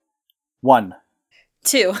1,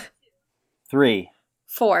 2, 3,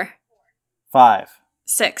 4, 5.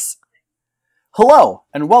 6. Hello,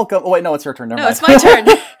 and welcome. Oh, wait, no, it's your turn. Never No, mind. it's my turn.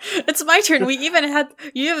 It's my turn. You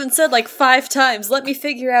even said like 5 times. Let me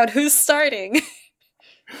figure out who's starting.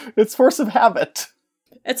 It's force of habit.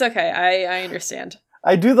 It's okay. I understand.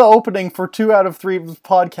 I do the opening for 2 out of 3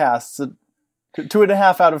 podcasts.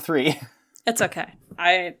 2.5 out of 3. It's okay.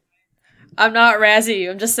 I'm not razzing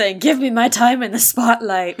you. I'm just saying, give me my time in the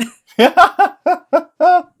spotlight.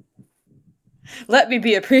 Let me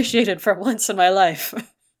be appreciated for once in my life.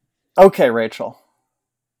 Okay, Rachel.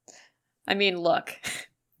 I mean, look.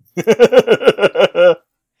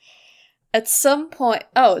 At some point...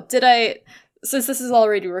 Oh, since this is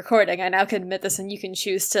already recording, I now can admit this and you can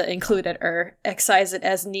choose to include it or excise it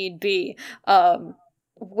as need be.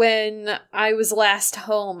 When I was last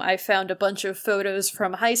home, I found a bunch of photos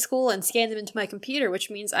from high school and scanned them into my computer,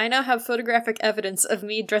 which means I now have photographic evidence of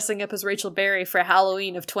me dressing up as Rachel Berry for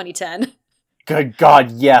Halloween of 2010. Good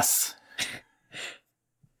God, yes.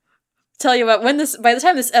 Tell you what, by the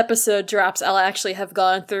time this episode drops, I'll actually have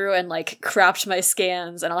gone through and cropped my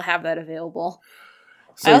scans, and I'll have that available.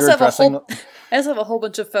 So I also have a whole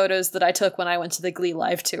bunch of photos that I took when I went to the Glee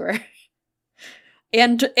live tour.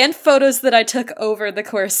 And photos that I took over the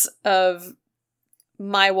course of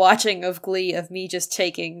my watching of Glee, of me just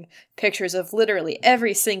taking pictures of literally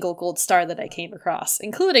every single gold star that I came across,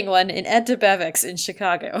 including one in Ed Debevic's in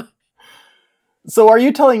Chicago. So are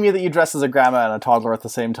you telling me that you dress as a grandma and a toddler at the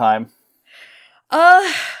same time?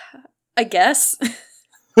 I guess.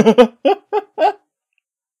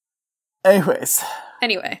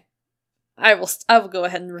 Anyway, I will go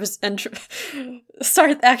ahead and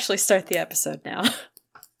start the episode now.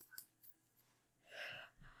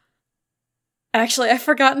 Actually, I've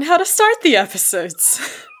forgotten how to start the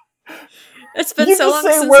episodes. It's been so long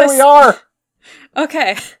since where we are.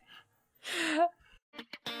 Okay.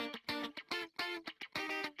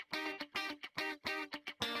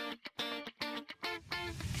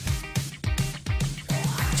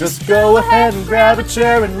 Just go ahead and grab a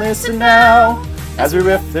chair and listen now. As we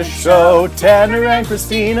riff this show, Tanner and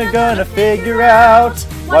Christina gonna figure out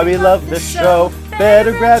why we love this show.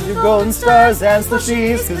 Better grab your golden stars and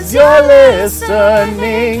slushies, 'cause you're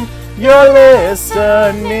listening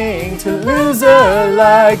to Loser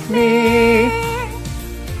Like Me.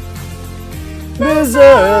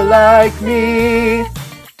 Loser Like Me.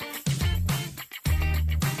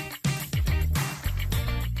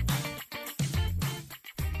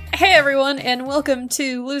 Hey everyone, and welcome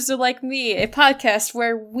to Loser Like Me, a podcast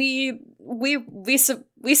where we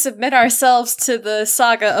submit ourselves to the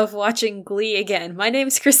saga of watching Glee again. My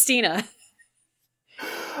name's Christina.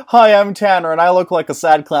 Hi, I'm Tanner, and I look like a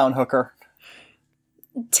sad clown hooker.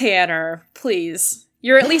 Tanner, please.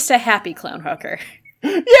 You're at least a happy clown hooker.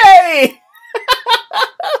 Yay!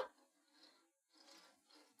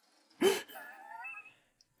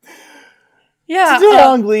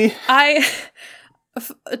 Yeah. Glee.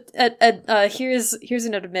 Here's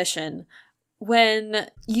an admission. When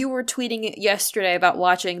you were tweeting yesterday about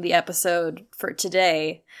watching the episode for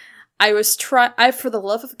today, I for the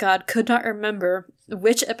love of God could not remember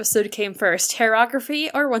which episode came first, Hairography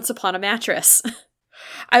or Once Upon a Mattress.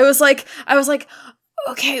 I was like,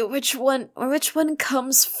 okay, which one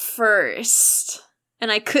comes first?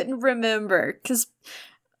 And I couldn't remember, because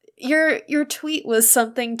your tweet was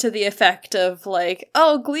something to the effect of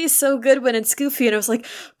oh, Glee's so good when it's goofy, and I was like,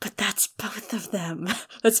 but that's both of them.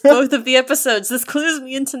 That's both of the episodes. This clues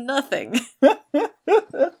me into nothing.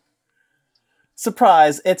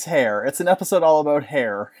 Surprise, it's hair. It's an episode all about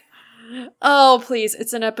hair. Oh, please,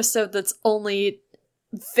 it's an episode that's only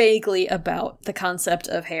vaguely about the concept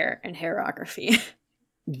of hair and hairography.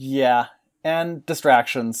 Yeah, and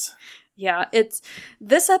distractions. Yeah,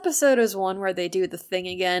 this episode is one where they do the thing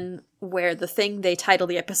again, where the thing they title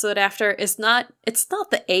the episode after it's not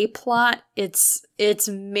the A plot, it's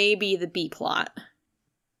maybe the B plot.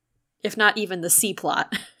 If not even the C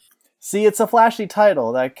plot. See, it's a flashy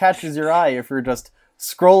title that catches your eye if you're just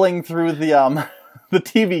scrolling through the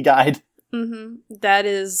TV guide. Mm-hmm. That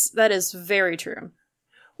is very true.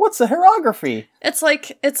 What's a hairography? It's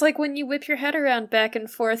like when you whip your head around back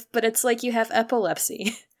and forth, but it's like you have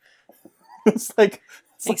epilepsy. It's like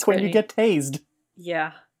when you get tased.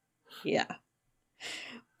 Yeah. We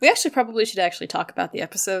actually probably should talk about the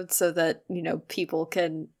episode so that, people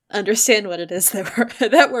can understand what it is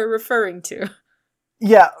that we're referring to.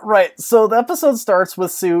 Yeah, right. So the episode starts with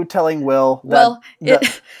Sue telling Will that...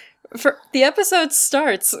 the episode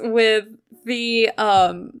starts with the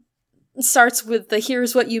starts with the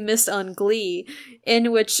Here's What You Missed on Glee,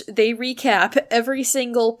 in which they recap every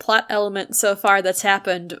single plot element so far that's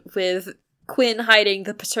happened, with Quinn hiding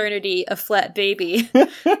the paternity of Flat Baby.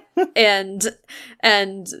 and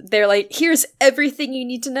they're like, here's everything you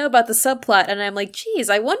need to know about the subplot. And I'm like, geez,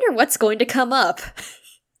 I wonder what's going to come up.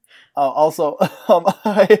 Also,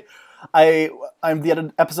 I'm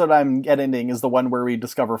the episode I'm editing is the one where we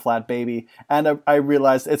discover Flat Baby, and I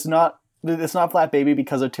realized it's not Flat Baby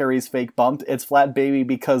because of Terry's fake bump. It's Flat Baby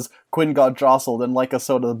because Quinn got jostled, and like a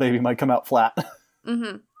soda, the baby might come out flat.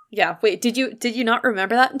 Mm-hmm. Yeah. Wait, did you not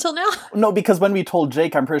remember that until now? No, because when we told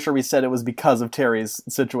Jake, I'm pretty sure we said it was because of Terry's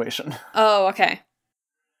situation. Oh, okay.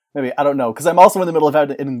 Maybe, I don't know, because I'm also in the middle of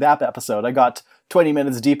editing that episode. I got 20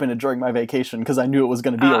 minutes deep in it during my vacation because I knew it was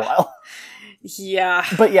going to be a while. Yeah.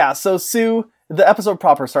 But yeah, so Sue, the episode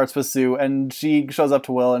proper starts with Sue, and she shows up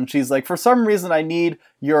to Will, and she's like, for some reason I need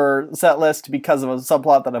your set list because of a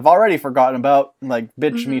subplot that I've already forgotten about. I'm like,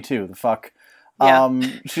 bitch, me too, the fuck. Yeah.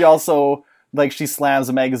 She also, like, she slams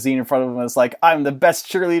a magazine in front of him and is like, I'm the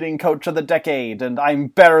best cheerleading coach of the decade, and I'm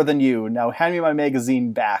better than you. Now hand me my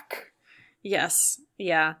magazine back. Yes.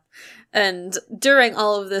 Yeah. And during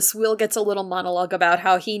all of this, Will gets a little monologue about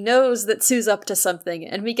how he knows that Sue's up to something,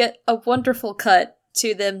 and we get a wonderful cut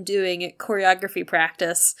to them doing choreography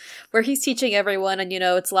practice, where he's teaching everyone, and,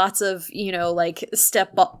 it's lots of, like,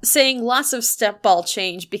 step ball, saying lots of step ball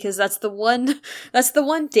change, because that's the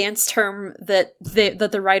one dance term that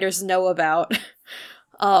the writers know about.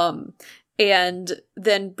 And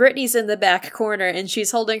then Brittany's in the back corner, and she's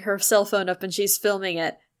holding her cell phone up, and she's filming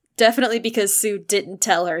it. Definitely because Sue didn't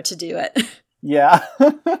tell her to do it. Yeah.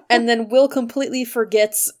 And then Will completely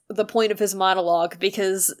forgets the point of his monologue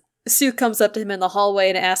because Sue comes up to him in the hallway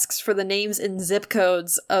and asks for the names and zip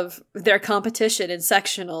codes of their competition in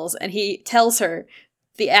sectionals, and he tells her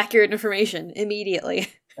the accurate information immediately.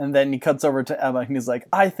 And then he cuts over to Emma, and he's like,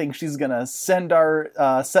 I think she's gonna send our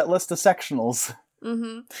set list to sectionals.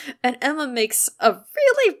 Mm-hmm. And Emma makes a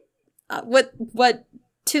really... what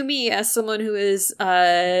to me, as someone who is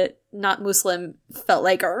not Muslim, felt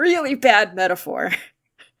like a really bad metaphor.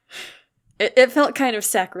 It felt kind of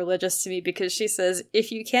sacrilegious to me because she says,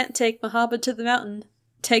 if you can't take Muhammad to the mountain,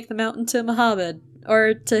 take the mountain to Muhammad,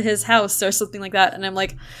 or to his house, or something like that. And I'm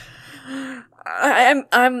like, I'm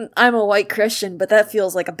a white Christian, but that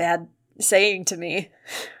feels like a bad saying to me.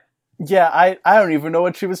 Yeah, I don't even know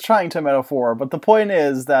what she was trying to metaphor, but the point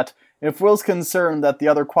is that if Will's concerned that the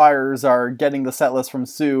other choirs are getting the set list from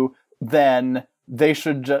Sue, then he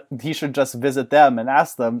should just visit them and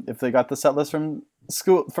ask them if they got the set list from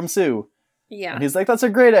Sue. Yeah. And he's like, that's a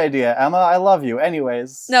great idea, Emma, I love you.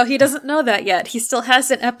 Anyways. No, he doesn't know that yet. He still has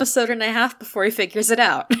an episode and a half before he figures it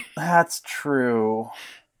out. That's true.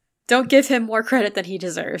 Don't give him more credit than he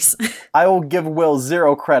deserves. I will give Will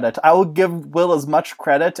 0 credit. I will give Will as much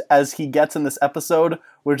credit as he gets in this episode,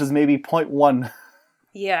 which is maybe 0.1.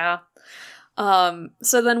 Yeah.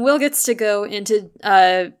 So then Will gets to go into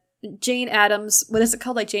Jane Addams, what is it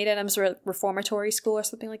called? Like Jane Addams Reformatory School or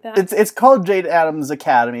something like that? It's called Jane Addams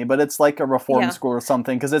Academy, but it's like a reform school or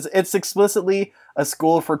something, because it's explicitly a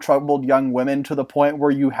school for troubled young women to the point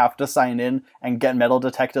where you have to sign in and get metal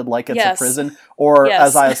detected like it's a prison, or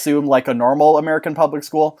as I assume, like a normal American public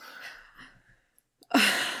school.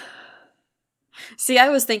 See, I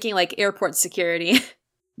was thinking like airport security.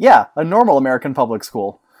 Yeah, a normal American public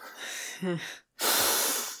school.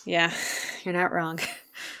 Yeah, you're not wrong.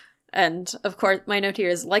 And, of course, my note here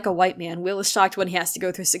is, like a white man, Will is shocked when he has to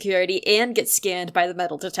go through security and get scanned by the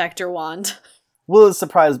metal detector wand. Will is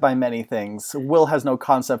surprised by many things. Will has no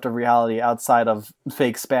concept of reality outside of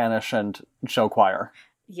fake Spanish and show choir.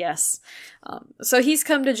 Yes. So he's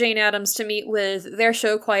come to Jane Addams to meet with their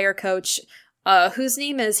show choir coach, whose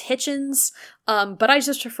name is Hitchens, but I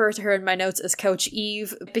just refer to her in my notes as Coach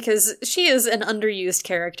Eve, because she is an underused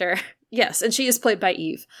character. Yes, and she is played by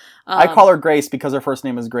Eve. I call her Grace because her first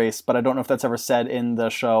name is Grace, but I don't know if that's ever said in the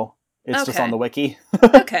show. It's just on the wiki.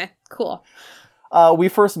 Okay, cool. We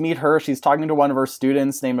first meet her. She's talking to one of her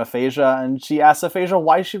students named Aphasia, and she asks Aphasia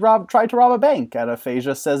why she tried to rob a bank, and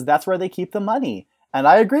Aphasia says that's where they keep the money. And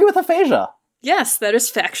I agree with Aphasia. Yes, that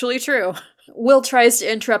is factually true. Will tries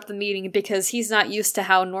to interrupt the meeting because he's not used to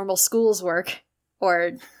how normal schools work,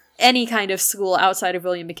 or any kind of school outside of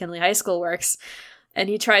William McKinley High School works. And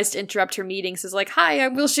he tries to interrupt her meeting, says like, hi,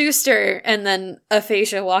 I'm Will Schuester. And then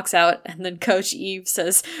Aphasia walks out, and then Coach Eve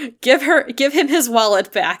says, give him his wallet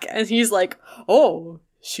back. And he's like, oh,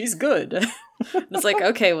 she's good. And it's like,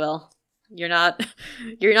 okay, Will, you're not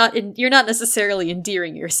necessarily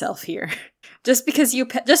endearing yourself here. Just because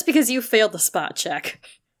you failed the spot check.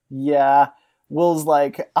 Yeah. Will's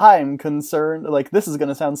like, I'm concerned, like, this is going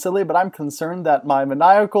to sound silly, but I'm concerned that my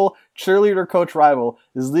maniacal cheerleader coach rival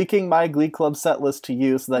is leaking my Glee Club set list to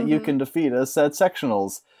you so that you can defeat us at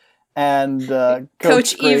sectionals. And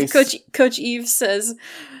Coach Eve says,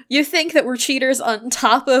 you think that we're cheaters on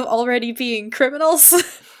top of already being criminals?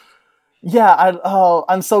 Yeah,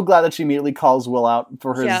 I'm so glad that she immediately calls Will out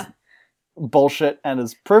for his bullshit and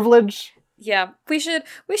his privilege. Yeah, we should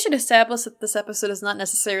establish that this episode is not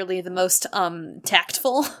necessarily the most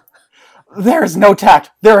tactful. There is no tact.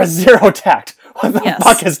 There is zero tact. What the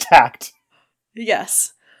fuck is tact?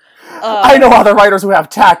 Yes. I know other writers who have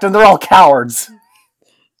tact, and they're all cowards.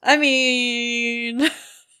 I mean,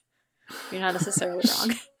 you're not necessarily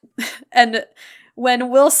wrong. And when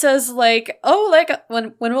Will says, like,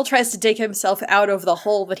 when Will tries to dig himself out of the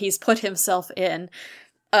hole that he's put himself in,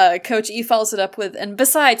 Coach E follows it up with, and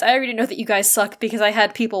besides, I already know that you guys suck because I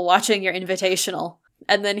had people watching your invitational.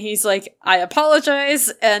 And then he's like, I apologize,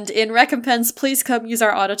 and in recompense, please come use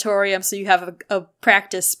our auditorium so you have a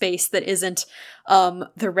practice space that isn't,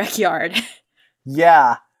 the rec yard.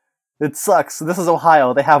 Yeah. It sucks. This is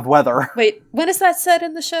Ohio. They have weather. Wait, when is that said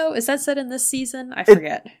in the show? Is that said in this season? I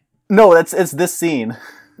forget. No, it's this scene.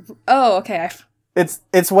 Oh, okay.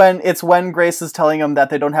 It's when Grace is telling them that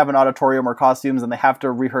they don't have an auditorium or costumes and they have to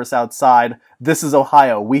rehearse outside. This is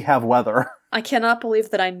Ohio. We have weather. I cannot believe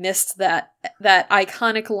that I missed that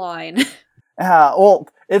iconic line. Well,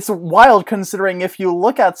 it's wild considering if you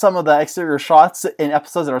look at some of the exterior shots in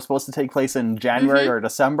episodes that are supposed to take place in January or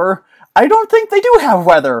December, I don't think they do have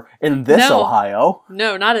weather in this Ohio.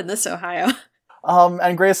 No, not in this Ohio.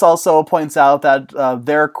 And Grace also points out that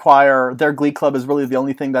their Glee Club is really the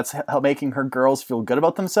only thing that's making her girls feel good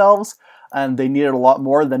about themselves, and they need it a lot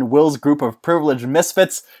more than Will's group of privileged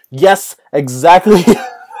misfits. Yes, exactly.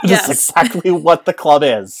 That's exactly what the club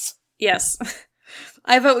is. Yes.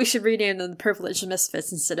 I vote we should rename them the Privileged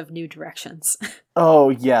Misfits instead of New Directions. Oh,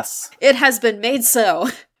 yes. It has been made so.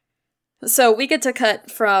 So we get to cut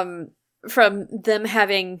from them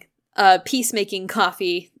having peacemaking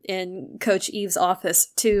coffee in Coach Eve's office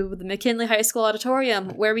to the McKinley High School auditorium,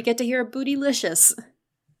 where we get to hear Bootylicious.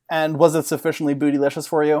 And was it sufficiently bootylicious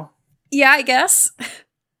for you? Yeah, I guess.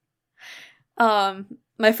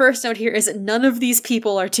 My first note here is that none of these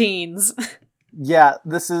people are teens. Yeah,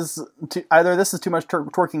 either this is too much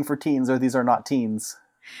twerking for teens, or these are not teens.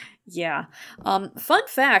 Yeah. Fun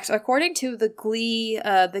fact: according to the Glee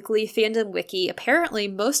fandom wiki, apparently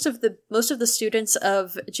most of the students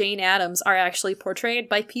of Jane Addams are actually portrayed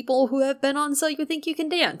by people who have been on So You Think You Can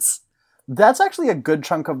Dance. That's actually a good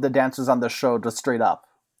chunk of the dancers on the show, just straight up.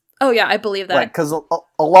 Oh yeah, I believe that. Right, because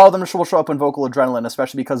a lot of them will show up in Vocal Adrenaline,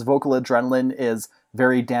 especially because Vocal Adrenaline is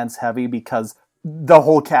very dance heavy because the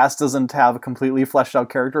whole cast doesn't have completely fleshed out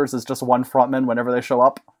characters. It's just one frontman whenever they show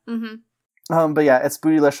up. Mm-hmm. But yeah, it's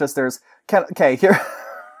bootylicious. Here,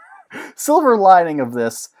 silver lining of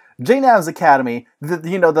this, Jane Addams Academy,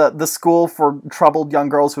 the school for troubled young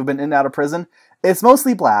girls who've been in and out of prison, it's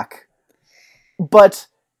mostly black. But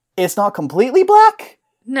it's not completely black.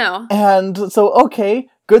 No. And so, okay,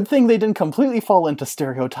 good thing they didn't completely fall into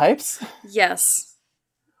stereotypes. Yes.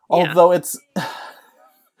 Although it's...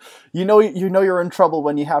 You know you're in trouble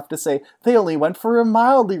when you have to say, they only went for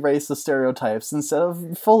mildly racist stereotypes instead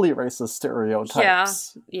of fully racist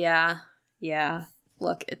stereotypes. Yeah.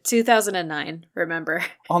 Look, 2009, remember.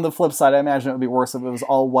 On the flip side, I imagine it would be worse if it was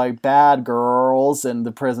all white bad girls in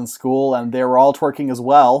the prison school and they were all twerking as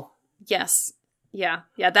well. Yes. Yeah,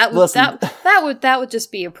 that would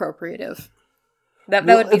just be appropriative. That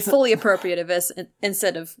would be fully appropriative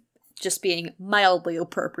instead of just being mildly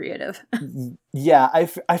appropriative. Yeah,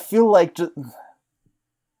 I feel like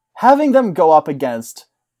having them go up against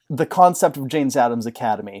the concept of Jane Addams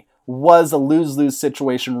Academy was a lose-lose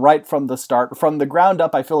situation right from the start. From the ground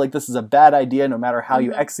up, I feel like this is a bad idea no matter how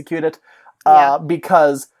you execute it,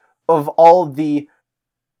 because of all the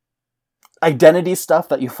identity stuff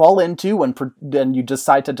that you fall into when you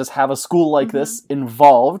decide to just have a school like this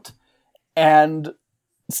involved, and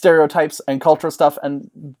stereotypes and cultural stuff and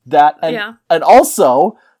that, and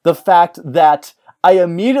also the fact that I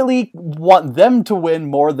immediately want them to win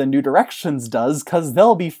more than New Directions does, because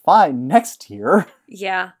they'll be fine next year.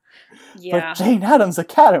 Yeah. But Jane Addams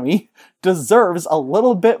Academy deserves a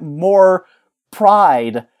little bit more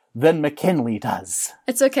pride than McKinley does.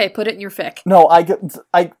 It's okay, put it in your fic. No,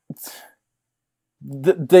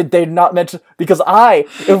 they're not meant to, because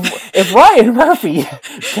if Ryan Murphy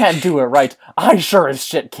can't do it right, I sure as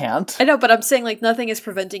shit can't. I know, but I'm saying, like, nothing is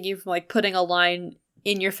preventing you from, like, putting a line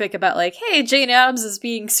in your fic about like, hey, Jane Addams is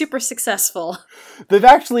being super successful. They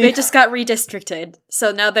just got redistricted,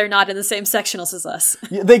 so now they're not in the same sectionals as us.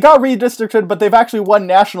 They got redistricted, but they've actually won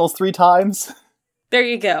nationals 3 times. There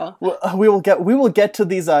you go. We will get to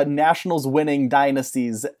these nationals winning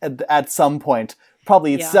dynasties at some point,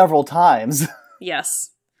 probably several times.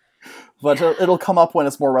 Yes. But it'll come up when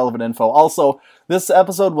it's more relevant info. Also, this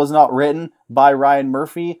episode was not written by Ryan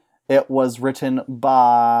Murphy. It was written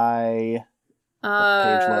by...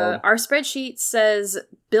 Our spreadsheet says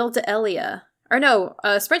Bill DeElia. Or no,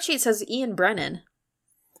 spreadsheet says Ian Brennan.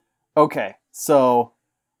 Okay, so...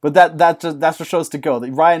 But that just shows to go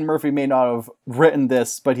that Ryan Murphy may not have written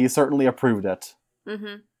this, but he certainly approved it.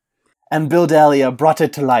 Mm-hmm. And Bill DeElia brought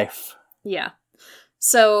it to life. Yeah.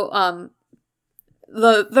 So,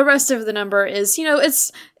 the rest of the number is,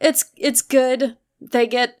 it's good. They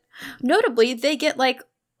get like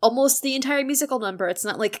almost the entire musical number. It's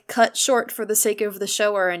not like cut short for the sake of the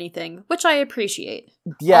show or anything, which I appreciate.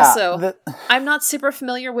 Yeah. Also, I'm not super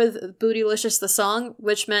familiar with Bootylicious the song,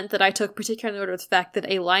 which meant that I took particular note of the fact that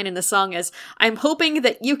a line in the song is, "I'm hoping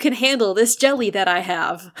that you can handle this jelly that I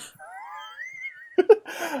have."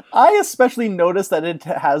 I especially noticed that it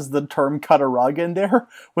has the term "cut a rug" in there,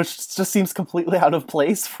 which just seems completely out of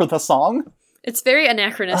place for the song. It's very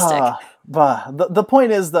anachronistic. But the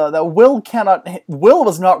point is that Will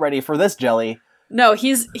was not ready for this jelly. No,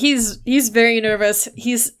 he's very nervous.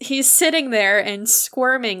 He's sitting there and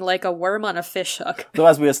squirming like a worm on a fish hook. Though,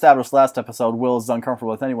 as we established last episode, Will is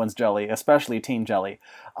uncomfortable with anyone's jelly, especially teen jelly.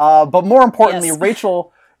 But more importantly, yes.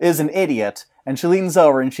 Rachel is an idiot, and she leans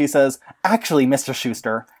over and she says, "Actually, Mr.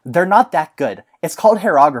 Schuster, they're not that good. It's called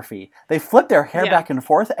hairography. They flip their hair back and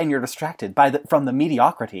forth, and you're distracted from the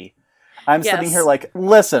mediocrity." I'm sitting here like,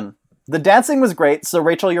 listen, the dancing was great, so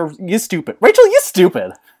Rachel, you stupid. Rachel, you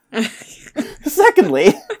stupid!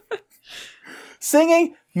 Secondly,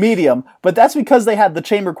 singing, medium, but that's because they had the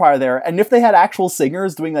chamber choir there, and if they had actual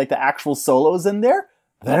singers doing like the actual solos in there,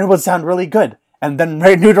 then it would sound really good, and then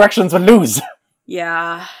New Directions would lose.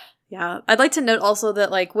 Yeah. I'd like to note also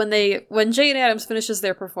that like when Jane Addams finishes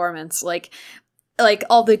their performance, like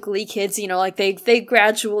all the Glee kids, like they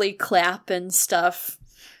gradually clap and stuff.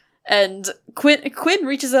 And Quinn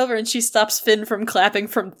reaches over and she stops Finn from clapping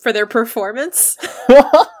for their performance.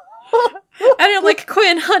 And I'm like,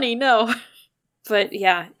 Quinn, honey, no. But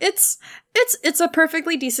yeah, it's a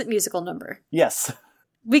perfectly decent musical number. Yes.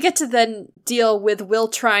 We get to then deal with Will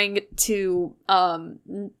trying to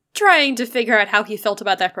figure out how he felt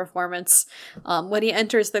about that performance. When he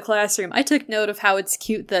enters the classroom, I took note of how it's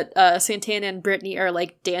cute that Santana and Brittany are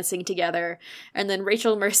like dancing together, and then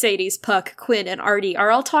Rachel, Mercedes, Puck, Quinn, and Artie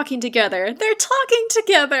are all talking together. They're talking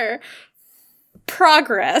together!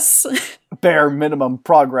 Progress. Bare minimum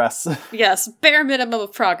progress. Yes, bare minimum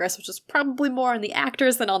of progress, which is probably more on the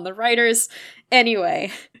actors than on the writers.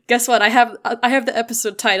 Anyway, guess what? I have the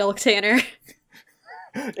episode title, Tanner.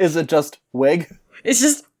 Is it just Wig? It's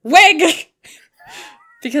just Wig!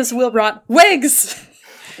 Because Will brought wigs!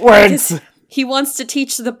 Wigs! He wants to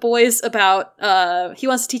teach the boys about, he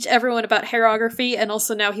wants to teach everyone about hairography, and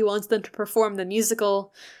also now he wants them to perform the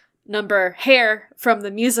musical number Hair from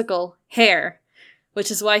the musical Hair, which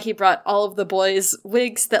is why he brought all of the boys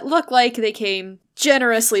wigs that look like they came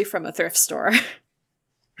generously from a thrift store.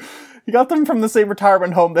 He got them from the same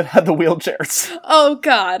retirement home that had the wheelchairs. Oh,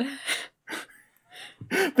 God.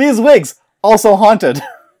 These wigs, also haunted.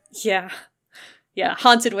 Yeah,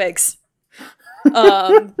 haunted wigs.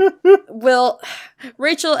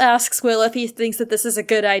 Rachel asks Will if he thinks that this is a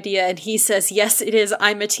good idea, and he says, "Yes, it is.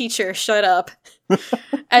 I'm a teacher. Shut up."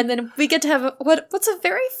 And then we get to have what's a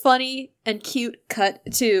very funny and cute cut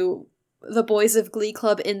to the boys of Glee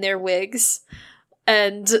Club in their wigs,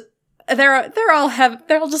 and they're all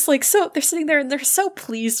just like they're sitting there and they're so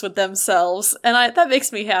pleased with themselves, and that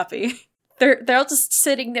makes me happy. They're all just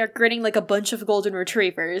sitting there grinning like a bunch of golden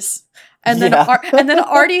retrievers. And then and then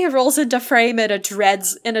Artie rolls into frame in a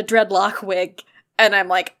dreadlock wig. And I'm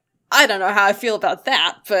like, I don't know how I feel about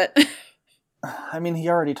that, but I mean, he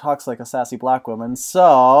already talks like a sassy black woman,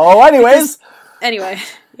 so anyways. Anyway,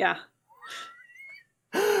 yeah.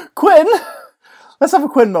 Quinn! Let's have a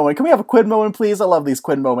Quinn moment. Can we have a Quinn moment, please? I love these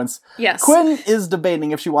Quinn moments. Yes. Quinn is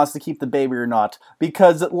debating if she wants to keep the baby or not,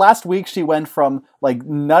 because last week she went from, like,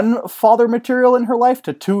 none father material in her life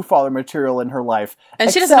to 2 father material in her life.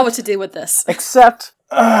 And she doesn't know what to do with this. Except,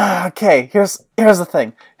 okay, here's the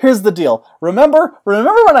thing. Here's the deal. Remember when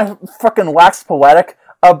I fucking waxed poetic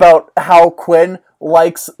about how Quinn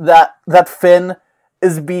likes that Finn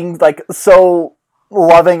is being, like, so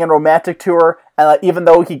loving and romantic to her, and even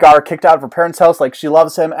though he got her kicked out of her parents' house, she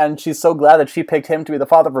loves him, and she's so glad that she picked him to be the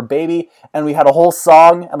father of her baby, and we had a whole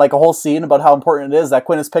song and a whole scene about how important it is that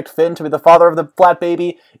Quinn has picked Finn to be the father of the flat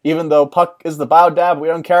baby, even though Puck is the bio dad, we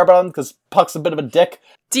don't care about him because Puck's a bit of a dick.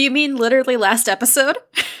 Do you mean literally last episode?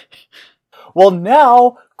 Well,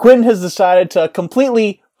 now Quinn has decided to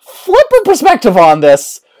completely flip her perspective on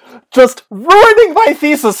this, just ruining my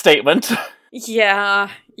thesis statement. Yeah.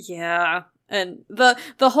 And the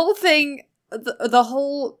whole thing, the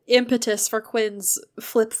whole impetus for Quinn's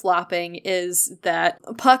flip-flopping is that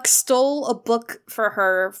Puck stole a book for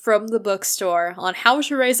her from the bookstore on how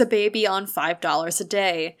to raise a baby on $5 a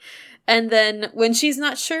day. And then, when she's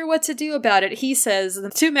not sure what to do about it, he says the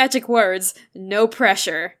 2 magic words, no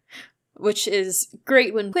pressure. Which is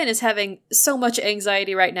great when Quinn is having so much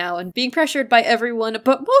anxiety right now and being pressured by everyone,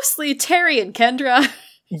 but mostly Terry and Kendra.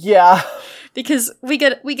 Yeah. Because we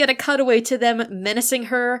get a cutaway to them menacing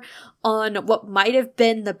her on what might have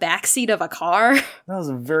been the backseat of a car. That was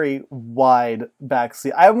a very wide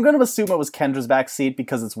backseat. I'm going to assume it was Kendra's backseat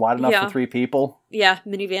because it's wide enough for 3 people. Yeah,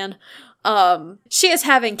 minivan. She is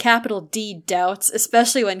having capital D doubts,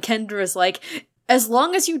 especially when Kendra's like, as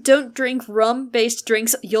long as you don't drink rum-based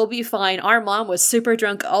drinks, you'll be fine. Our mom was super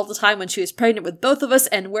drunk all the time when she was pregnant with both of us,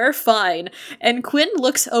 and we're fine. And Quinn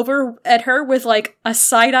looks over at her with, a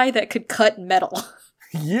side-eye that could cut metal.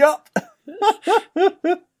 Yep.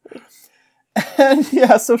 And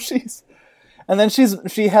yeah, so she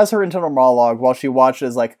has her internal monologue while she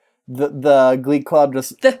watches, the Glee Club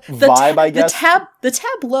vibe, I guess. The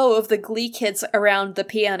tableau of the Glee kids around the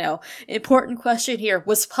piano. Important question here.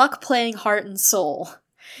 Was Puck playing heart and soul?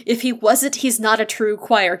 If he wasn't, he's not a true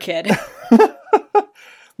choir kid.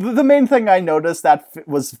 The main thing I noticed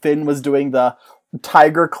was Finn was doing the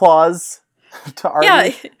tiger claws to Artie.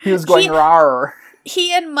 Yeah, he was going rawr.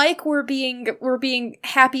 He and Mike were being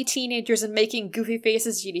happy teenagers and making goofy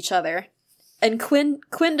faces at each other. And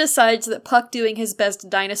Quinn decides that Puck doing his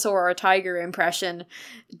best dinosaur or tiger impression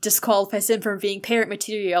disqualifies him from being parent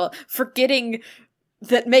material, forgetting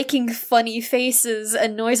that making funny faces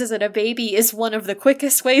and noises at a baby is one of the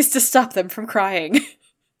quickest ways to stop them from crying.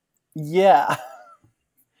 Yeah.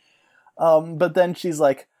 But then she's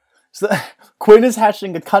like, Quinn is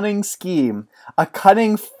hatching a cunning scheme. A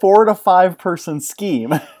cunning 4 to 5 person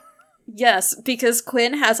scheme. Yes, because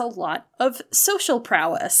Quinn has a lot of social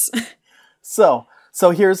prowess. So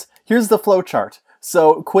here's the flowchart.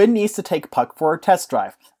 So Quinn needs to take Puck for a test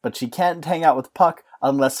drive, but she can't hang out with Puck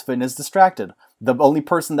unless Finn is distracted. The only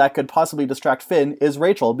person that could possibly distract Finn is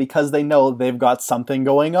Rachel because they know they've got something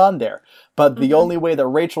going on there. But the only way that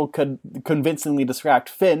Rachel could convincingly distract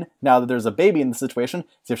Finn, now that there's a baby in the situation,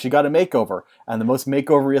 is if she got a makeover. And the most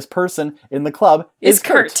makeoveriest person in the club is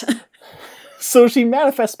Kurt. So she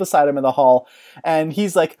manifests beside him in the hall, and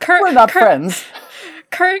he's like, we're not friends.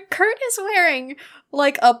 Kurt is wearing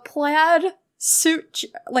a plaid suit,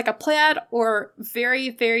 a plaid or very,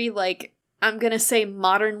 very I'm gonna say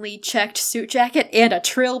modernly checked suit jacket and a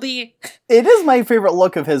trilby. It is my favorite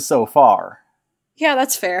look of his so far. Yeah,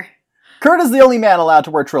 that's fair. Kurt is the only man allowed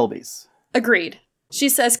to wear trilbies. Agreed. She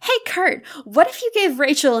says, hey Kurt, what if you gave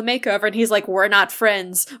Rachel a makeover? And he's like, we're not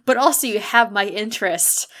friends, but also you have my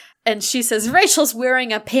interest. And she says, Rachel's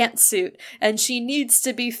wearing a pantsuit, and she needs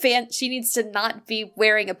to not be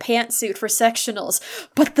wearing a pantsuit for sectionals,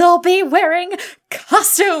 but they'll be wearing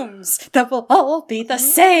costumes that will all be the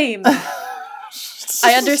same.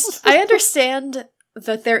 I understand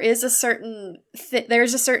that there is a certain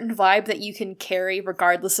vibe that you can carry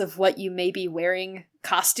regardless of what you may be wearing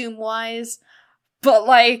costume-wise,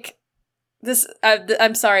 but this,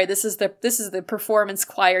 I'm sorry, this is the performance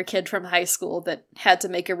choir kid from high school that had to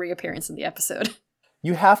make a reappearance in the episode.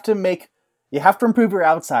 You have to improve your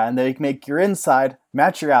outside, and then make your inside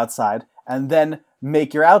match your outside, and then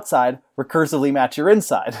make your outside recursively match your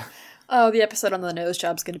inside. Oh, the episode on the nose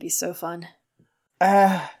job's gonna be so fun.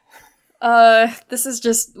 This is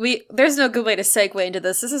just, there's no good way to segue into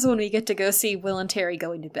this. This is when we get to go see Will and Terry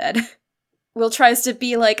going to bed. Will tries to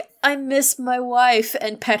be like, I miss my wife,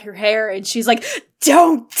 and pet her hair, and she's like,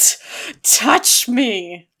 don't touch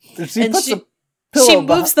me. She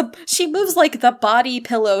moves the body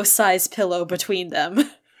pillow size pillow between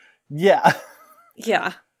them. Yeah.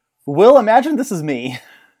 Yeah. Will, imagine this is me.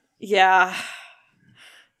 Yeah.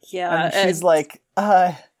 Yeah. And she's like,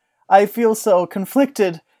 I feel so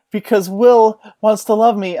conflicted because Will wants to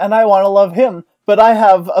love me and I want to love him. But I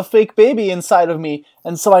have a fake baby inside of me,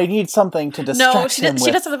 and so I need something to distract him with. No,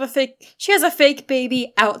 she doesn't have a fake... She has a fake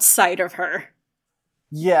baby outside of her.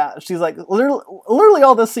 Yeah, she's like... Literally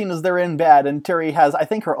all this scene is they're in bed, and Terry has, I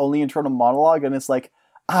think, her only internal monologue, and it's like,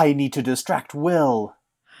 I need to distract Will.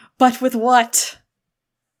 But with what?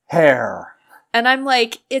 Hair. And I'm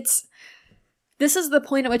like, this is the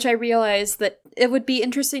point at which I realized that it would be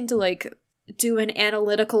interesting to, like, do an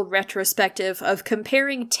analytical retrospective of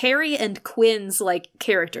comparing Terry and Quinn's, like,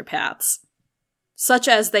 character paths. Such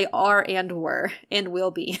as they are and were, and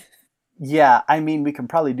will be. Yeah, I mean, we can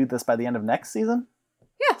probably do this by the end of next season.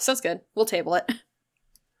 Yeah, sounds good. We'll table it.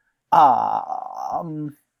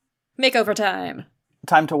 Makeover time.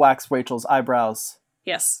 Time to wax Rachel's eyebrows.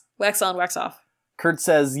 Yes. Wax on, wax off. Kurt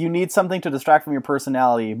says, you need something to distract from your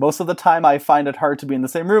personality. Most of the time I find it hard to be in the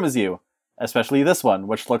same room as you. Especially this one,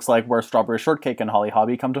 which looks like where Strawberry Shortcake and Holly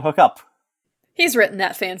Hobby come to hook up. He's written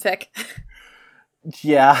that fanfic.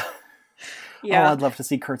 Yeah. Yeah. Oh, I'd love to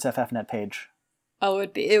see Kurt's FFnet page. Oh,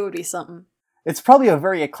 it would be something. It's probably a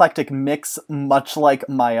very eclectic mix, much like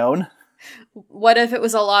my own. What if it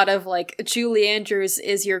was a lot of, like, Julie Andrews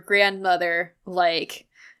is your grandmother, like,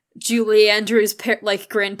 Julie Andrews,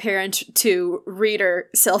 grandparent to reader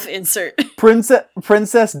self-insert.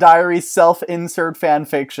 Princess Diary self-insert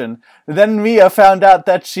fanfiction. Then Mia found out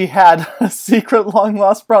that she had a secret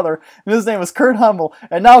long-lost brother, and his name was Kurt Hummel,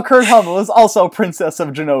 and now Kurt Hummel is also Princess of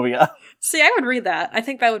Genovia. See, I would read that. I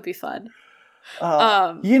think that would be fun.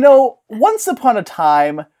 Once upon a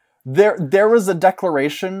time, there was a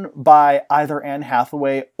declaration by either Anne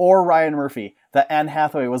Hathaway or Ryan Murphy that Anne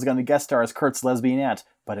Hathaway was going to guest star as Kurt's lesbian aunt,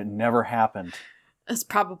 but it never happened. It's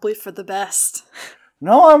probably for the best.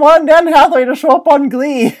 No, I want Anne Hathaway to show up on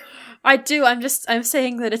Glee. I do. I'm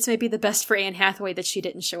saying that it's maybe the best for Anne Hathaway that she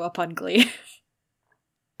didn't show up on Glee.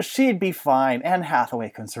 She'd be fine. Anne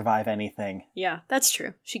Hathaway can survive anything. Yeah, that's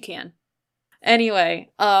true. She can.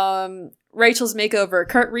 Anyway, Rachel's makeover.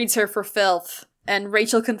 Kurt reads her for filth, and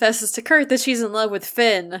Rachel confesses to Kurt that she's in love with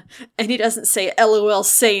Finn, and he doesn't say LOL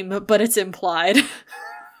same, but it's implied.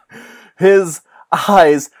 His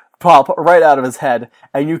eyes pop right out of his head,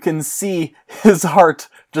 and you can see his heart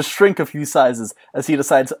just shrink a few sizes as he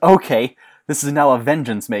decides, okay, this is now a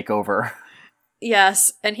vengeance makeover.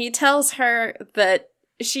 Yes, and he tells her that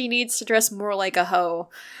she needs to dress more like a hoe,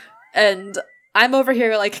 and I'm over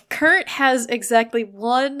here like, Kurt has exactly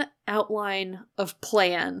one outline of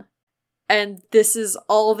plan, and this is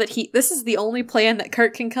the only plan that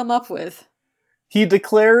Kurt can come up with. He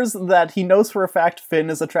declares that he knows for a fact Finn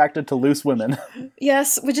is attracted to loose women.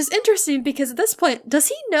 Yes, which is interesting because at this point, does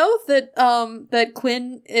he know that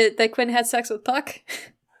Quinn had sex with Puck?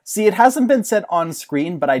 See, it hasn't been said on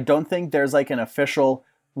screen, but I don't think there's like an official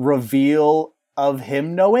reveal of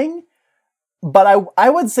him knowing. But I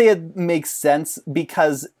would say it makes sense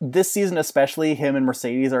because this season especially, him and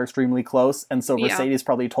Mercedes are extremely close, and so Mercedes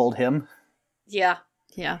probably told him. Yeah,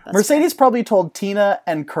 that's Mercedes probably told Tina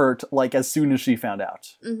and Kurt, like, as soon as she found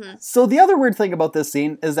out. Mm-hmm. So the other weird thing about this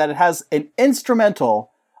scene is that it has an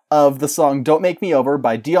instrumental of the song Don't Make Me Over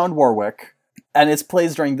by Dionne Warwick, and it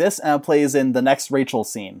plays during this, and it plays in the next Rachel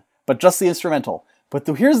scene. But just the instrumental. But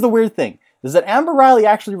here's the weird thing, is that Amber Riley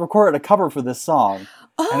actually recorded a cover for this song.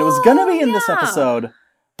 And it was gonna be in this episode,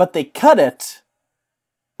 but they cut it,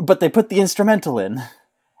 but they put the instrumental in.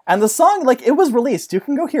 And the song, like, it was released. You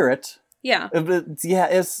can go hear it. Yeah.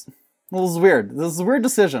 It was weird. This is a weird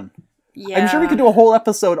decision. Yeah. I'm sure we could do a whole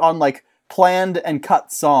episode on, like, planned and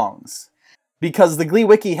cut songs. Because the Glee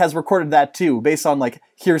Wiki has recorded that too, based on, like,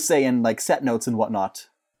 hearsay and, like, set notes and whatnot.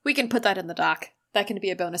 We can put that in the doc. That can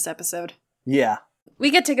be a bonus episode. Yeah.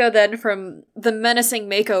 We get to go then from the menacing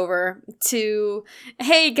makeover to,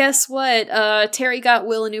 hey, guess what? Terry got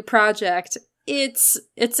Will a new project. It's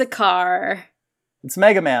a car. It's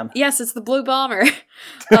Mega Man. Yes, it's the Blue Bomber.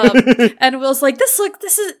 And Will's like,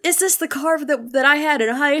 is this the car that I had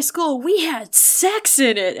in high school? We had sex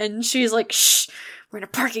in it. And she's like, shh, we're in a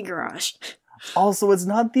parking garage. Also, it's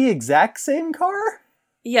not the exact same car?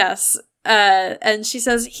 Yes. And she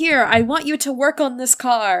says, here, I want you to work on this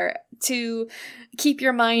car to keep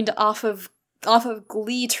your mind off of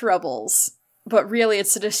Glee troubles. But really,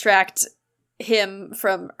 it's to distract him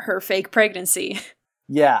from her fake pregnancy.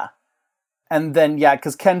 Yeah. And then,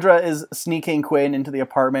 because Kendra is sneaking Quinn into the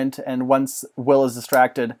apartment, and once Will is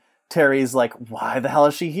distracted, Terry's like, why the hell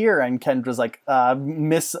is she here? And Kendra's like,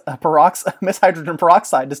 Miss Hydrogen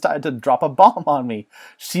Peroxide decided to drop a bomb on me.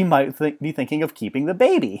 She might be thinking of keeping the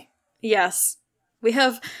baby. Yes.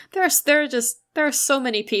 There are so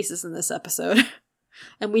many pieces in this episode.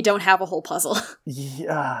 And we don't have a whole puzzle.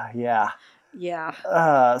 Yeah.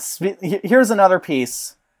 Here's another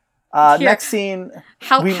piece. Next scene.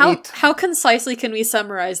 How concisely can we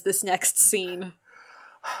summarize this next scene?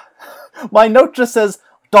 My note just says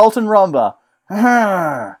Dalton Rumba,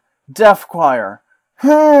 deaf choir,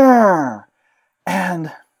 and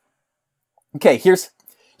okay.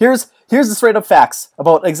 Here's the straight up facts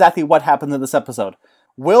about exactly what happened in this episode.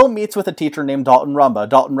 Will meets with a teacher named Dalton Rumba.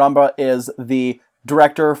 Dalton Rumba is the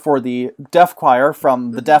director for the deaf choir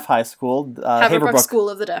from the deaf high school, Haverbrook School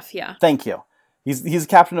of the Deaf, yeah. Thank you. He's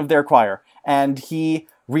captain of their choir, and he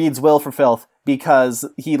reads Will for filth because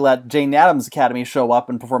he let Jane Addams Academy show up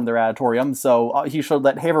and perform their auditorium, so he should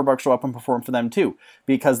let Haverbrook show up and perform for them too,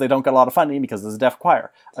 because they don't get a lot of funding because it's a deaf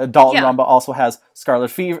choir. Dalton Rumba also had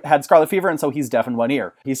Scarlet Fever, and so he's deaf in one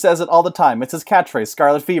ear. He says it all the time. It's his catchphrase,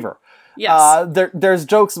 Scarlet Fever. Yes. There's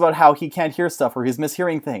jokes about how he can't hear stuff or he's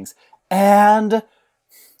mishearing things. And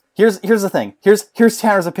here's the thing. Here's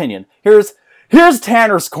Tanner's opinion. Here's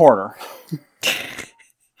Tanner's corner.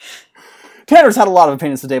 Tanner's had a lot of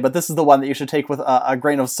opinions today, but this is the one that you should take with a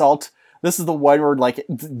grain of salt. This is the one where, like,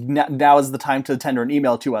 now is the time to tender an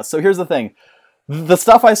email to us. So here's the thing. The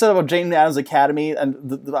stuff I said about Jane Addams Academy and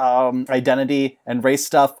the identity and race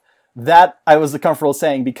stuff, that I was comfortable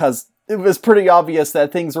saying because it was pretty obvious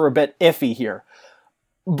that things were a bit iffy here.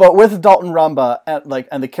 But with Dalton Rumba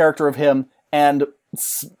and the character of him and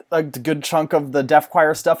a good chunk of the deaf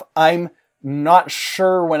choir stuff, I'm not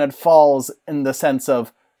sure when it falls in the sense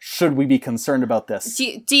of, should we be concerned about this?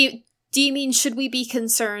 Do you mean, should we be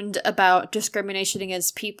concerned about discrimination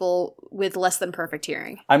against people with less than perfect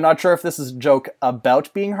hearing? I'm not sure if this is a joke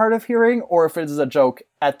about being hard of hearing or if it is a joke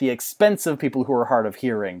at the expense of people who are hard of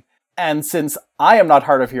hearing. And since I am not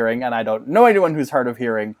hard of hearing and I don't know anyone who's hard of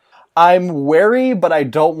hearing, I'm wary, but I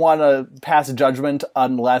don't want to pass judgment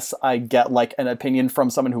unless I get, like, an opinion from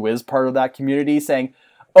someone who is part of that community saying,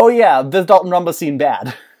 oh yeah, this Dalton Rumba scene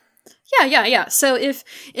bad. Yeah. So if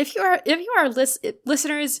you are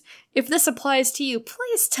listeners, if this applies to you,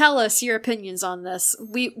 please tell us your opinions on this.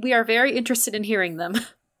 We are very interested in hearing them.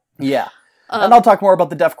 Yeah. And I'll talk more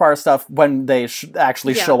about the deaf choir stuff when they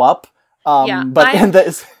actually show up. I'm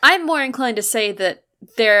more inclined to say that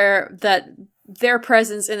their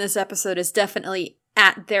presence in this episode is definitely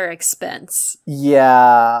at their expense.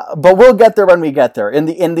 Yeah, but we'll get there when we get there. In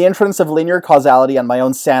the entrance of linear causality and my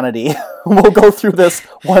own sanity, we'll go through this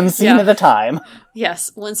one scene at a time.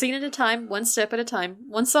 Yes, one scene at a time, one step at a time,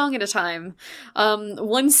 one song at a time,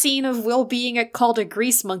 one scene of Will being called a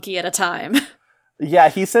grease monkey at a time. Yeah,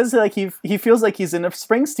 he says like he feels like he's in a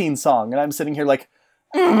Springsteen song, and I'm sitting here like,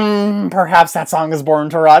 perhaps that song is Born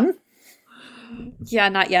to Run? Yeah,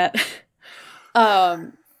 not yet.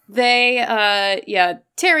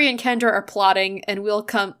 Terry and Kendra are plotting, and Will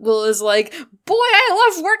is like, boy, I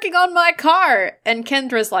love working on my car! And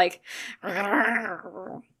Kendra's like,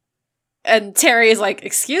 and Terry is like,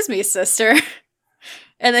 excuse me, sister.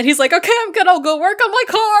 And then he's like, okay, I'm gonna go work on my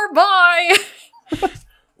car, bye!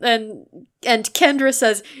 And Kendra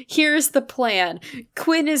says, here's the plan.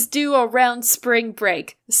 Quinn is due around spring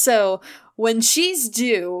break, so when she's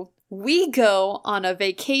due, we go on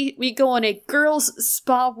a girls'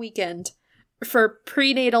 spa weekend for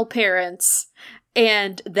prenatal parents,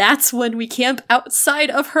 and that's when we camp outside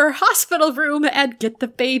of her hospital room and get the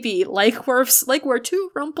baby, like we're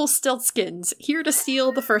two Rumpelstiltskins here to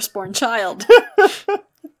steal the firstborn child.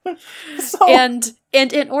 And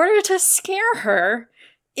in order to scare her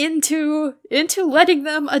into letting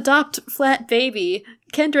them adopt Flat Baby,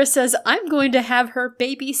 Kendra says, I'm going to have her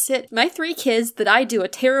babysit my 3 kids that I do a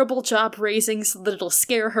terrible job raising so that it'll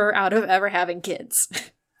scare her out of ever having kids.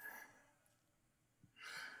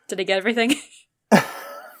 Did I get everything?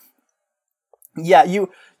 Yeah,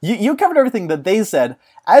 you covered everything that they said.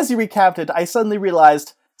 As you recapped it, I suddenly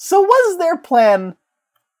realized, so was their plan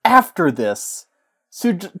after this?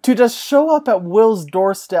 So to just show up at Will's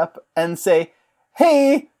doorstep and say,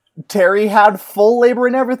 hey, Terry had full labor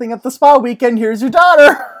and everything at the spa weekend, here's your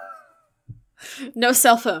daughter! No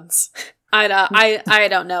cell phones. I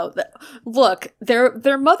don't know. Look,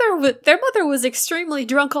 their mother was extremely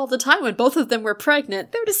drunk all the time when both of them were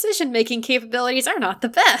pregnant. Their decision-making capabilities are not the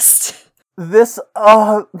best.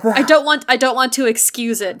 I don't want to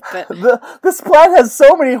excuse it, but this plot has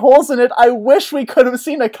so many holes in it. I wish we could have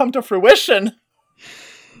seen it come to fruition.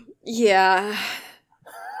 Yeah.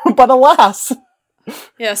 But alas.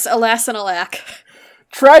 Yes, alas and alack.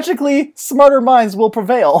 Tragically, smarter minds will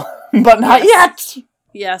prevail, but not yet.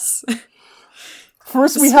 Yes.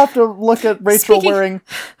 First, we have to look at Rachel wearing...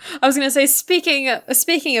 I was going to say, speaking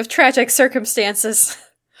of tragic circumstances,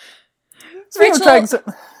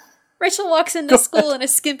 Rachel walks into school in a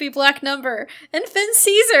skimpy black number, and Finn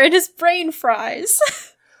sees her and his brain fries.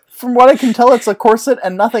 From what I can tell, it's a corset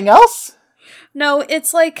and nothing else? No,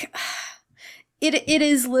 it's like... It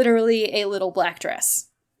is literally a little black dress.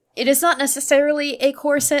 It is not necessarily a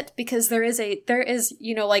corset, because there is,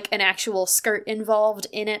 like, an actual skirt involved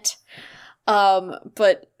in it.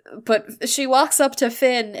 But But she walks up to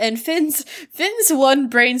Finn, and Finn's one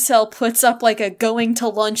brain cell puts up like a going to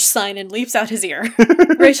lunch sign and leaps out his ear.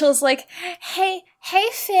 Rachel's like, hey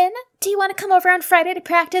Finn, do you want to come over on Friday to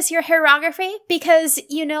practice your hairography? Because,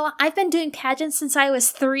 you know, I've been doing pageants since I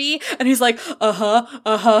was 3. And he's like,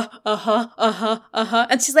 uh-huh.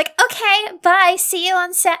 And she's like, okay, bye, see you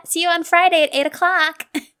on Friday at 8 o'clock.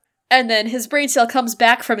 And then his brain cell comes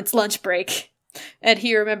back from its lunch break. And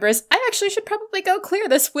he remembers, I actually should probably go clear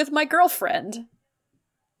this with my girlfriend.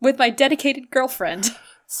 With my dedicated girlfriend.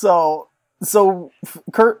 So Rachel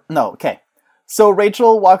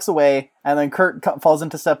walks away, and then Kurt falls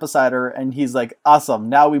into step beside her, and he's like, awesome,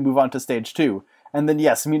 now we move on to stage 2. And then,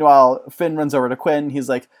 yes, meanwhile, Finn runs over to Quinn, he's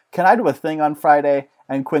like, can I do a thing on Friday?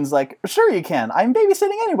 And Quinn's like, sure you can, I'm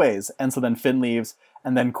babysitting anyways. And so then Finn leaves,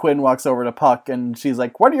 and then Quinn walks over to Puck, and she's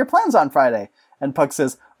like, what are your plans on Friday? And Puck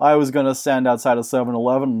says, I was going to stand outside of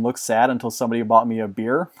 7-Eleven and look sad until somebody bought me a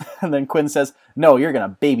beer. And then Quinn says, no, you're going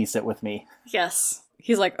to babysit with me. Yes.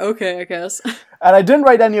 He's like, okay, I guess. And I didn't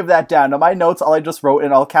write any of that down. On my notes, all I just wrote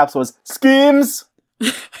in all caps was, schemes!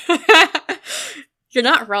 You're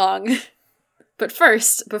not wrong. But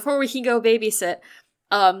first, before we can go babysit,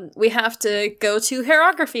 we have to go to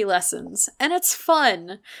hairography lessons. And it's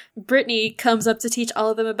fun. Brittany comes up to teach all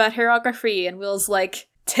of them about hairography, and Will's like,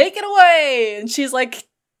 take it away! And she's like,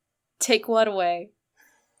 take what away?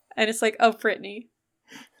 And it's like, oh, Brittany,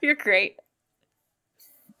 you're great.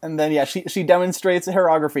 And then, yeah, she demonstrates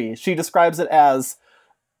hairography. She describes it as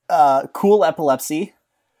cool epilepsy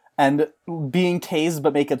and being tased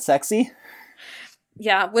but make it sexy.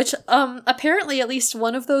 Yeah, which apparently at least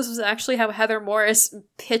one of those was actually how Heather Morris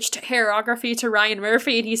pitched hairography to Ryan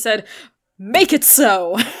Murphy, and he said, make it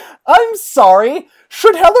so! I'm sorry,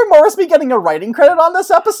 should Heather Morris be getting a writing credit on this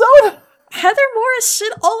episode? Heather Morris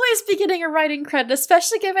should always be getting a writing credit,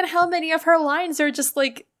 especially given how many of her lines are just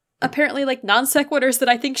like, apparently like non sequiturs that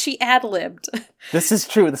I think she ad-libbed. This is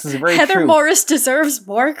true, this is very true. Heather Morris deserves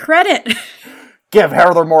more credit. Give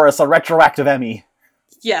Heather Morris a retroactive Emmy.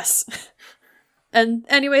 Yes. And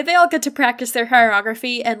anyway, they all get to practice their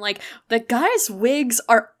hairography, and like the guys' wigs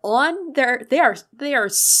are on they are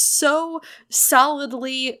so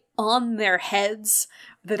solidly on their heads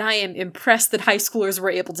that I am impressed that high schoolers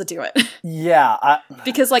were able to do it. Yeah,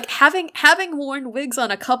 because like having worn wigs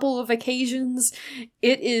on a couple of occasions,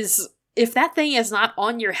 it is, if that thing is not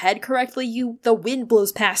on your head correctly, the wind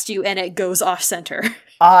blows past you and it goes off center.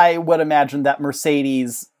 I would imagine that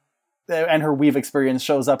Mercedes and her weave experience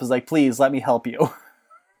shows up as like, please let me help you.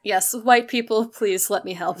 Yes, white people, please let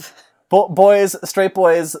me help. Boys, straight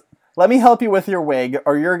boys, let me help you with your wig,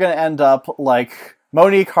 or you're gonna end up like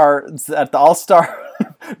Monique Hart at the All-Star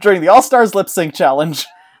during the All-Stars lip sync challenge.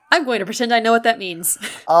 I'm going to pretend I know what that means.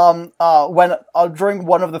 When during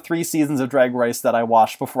one of the 3 seasons of Drag Race that I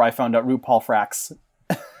watched before I found out RuPaul Frax,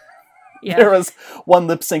 yeah. There was one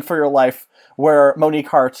lip sync for your life where Monique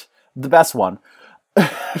Hart, the best one,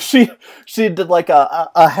 she did like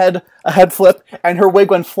a head flip, and her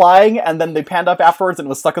wig went flying, and then they panned up afterwards, and it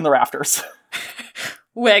was stuck in the rafters.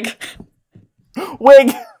 Wig.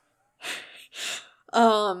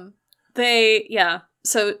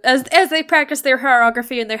 So as they practice their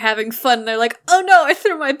hairography and they're having fun, they're like, oh no, I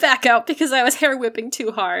threw my back out because I was hair whipping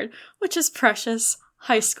too hard, which is precious.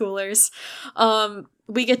 High schoolers.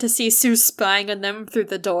 We get to see Sue spying on them through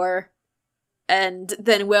the door. And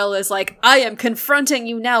then Will is like, I am confronting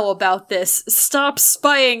you now about this. Stop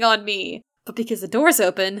spying on me. But because the door's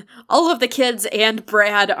open, all of the kids and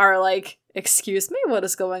Brad are like, excuse me, what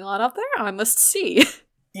is going on up there? I must see.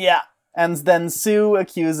 Yeah. And then Sue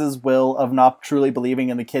accuses Will of not truly believing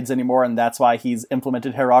in the kids anymore, and that's why he's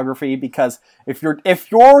implemented hairography, because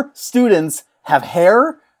if your students have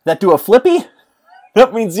hair that do a flippy,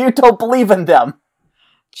 that means you don't believe in them.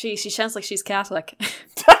 Gee, she sounds like she's Catholic.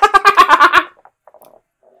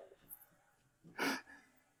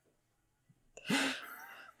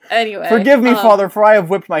 Anyway. Forgive me, Father, for I have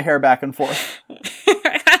whipped my hair back and forth.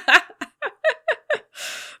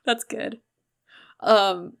 That's good.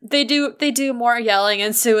 They do more yelling,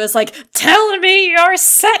 and Sue is like, tell me your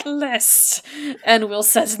set list! And Will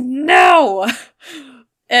says, no!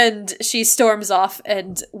 And she storms off,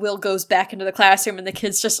 and Will goes back into the classroom, and the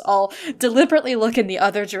kids just all deliberately look in the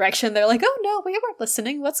other direction. They're like, oh no, we weren't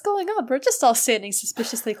listening. What's going on? We're just all standing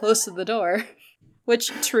suspiciously close to the door.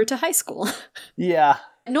 Which, true to high school. Yeah.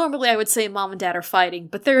 Normally I would say mom and dad are fighting,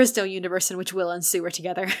 but there is no universe in which Will and Sue are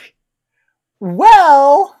together.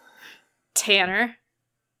 Well... Tanner.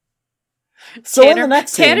 So in the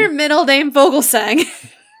next scene... Tanner middle name Vogelsang.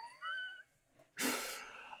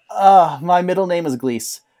 My middle name is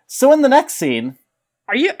Gleese. So in the next scene,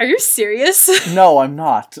 Are you serious? No, I'm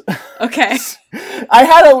not. Okay. I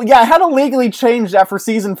had to legally change that for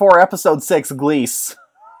season 4, episode 6, Gleese.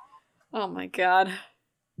 Oh my god.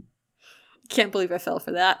 Can't believe I fell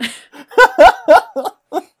for that.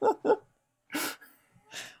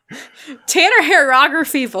 Tanner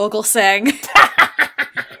Hairography Vogelsang.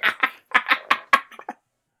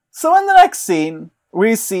 So in the next scene,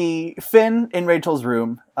 we see Finn in Rachel's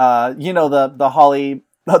room. The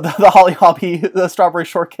Holly Hoppy, the strawberry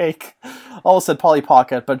shortcake. Almost said Polly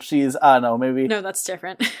Pocket, but she's, I don't know, maybe... No, that's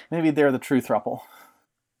different. Maybe they're the true throuple.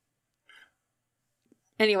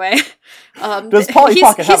 Anyway. Does Polly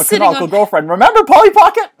Pocket have a canonical girlfriend? Remember Polly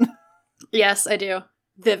Pocket? Yes, I do.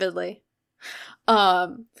 Vividly.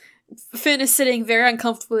 Finn is sitting very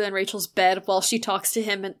uncomfortably on Rachel's bed while she talks to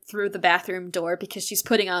him through the bathroom door because she's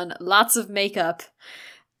putting on lots of makeup.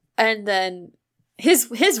 And then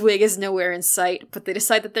his wig is nowhere in sight, but they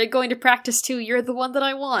decide that they're going to practice too. You're the one that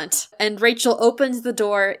I want. And Rachel opens the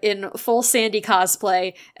door in full Sandy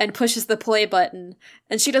cosplay and pushes the play button.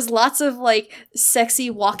 And she does lots of, sexy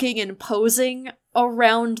walking and posing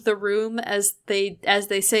around the room as they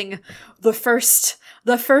sing the first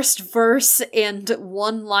verse and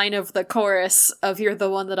one line of the chorus of "You're the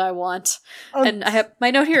One That I Want." And I have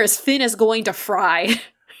my note here is Finn is going to fry.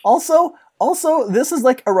 Also, this is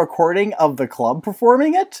like a recording of the club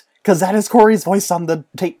performing it, because that is Corey's voice on the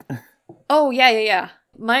tape. Oh, yeah.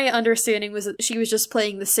 My understanding was that she was just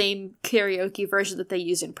playing the same karaoke version that they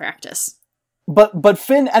use in practice. But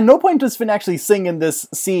Finn, at no point does Finn actually sing in this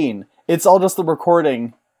scene. It's all just the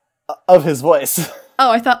recording of his voice. Oh,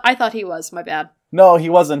 I thought he was. My bad. No, he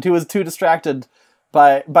wasn't. He was too distracted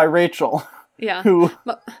by Rachel. Yeah. Who?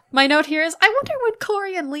 My note here is, I wonder when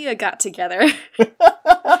Corey and Leah got together.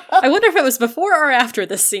 I wonder if it was before or after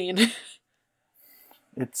this scene.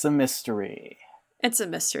 It's a mystery. It's a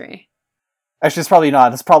mystery. Actually, it's probably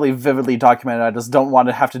not. It's probably vividly documented. I just don't want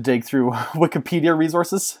to have to dig through Wikipedia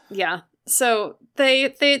resources. Yeah. So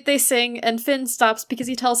they sing, and Finn stops because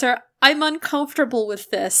he tells her, I'm uncomfortable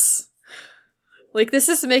with this. This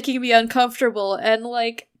is making me uncomfortable, and,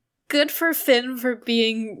 good for Finn for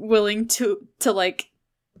being willing to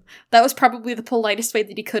that was probably the politest way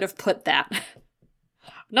that he could have put that.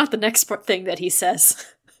 Not the next thing that he says.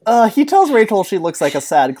 He tells Rachel she looks like a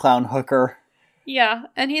sad clown hooker. Yeah,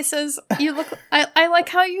 and he says, "You look. I like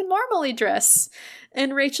how you normally dress."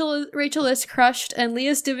 And Rachel is crushed, and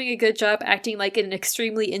Leah's doing a good job acting like an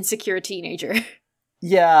extremely insecure teenager.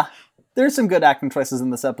 Yeah, there's some good acting choices in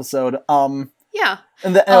this episode. Yeah.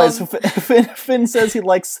 And anyways, Finn says he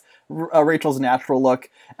likes Rachel's natural look,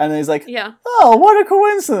 and then he's like, "Yeah. Oh, what a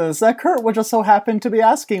coincidence that Kurt would just so happen to be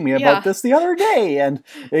asking me about this the other day." And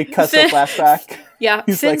it cuts a flashback. Yeah,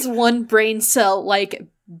 Finn's one brain cell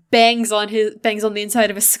bangs on the inside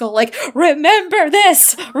of his skull, remember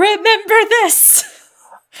this! Remember this!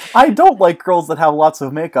 I don't like girls that have lots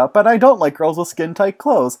of makeup, and I don't like girls with skin-tight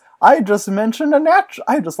clothes. I just mentioned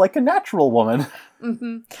I just like a natural woman.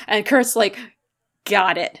 Mm-hmm. And Kurt's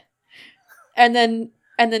got it. And then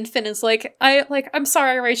Finn is I'm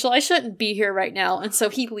sorry, Rachel, I shouldn't be here right now. And so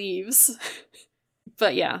he leaves.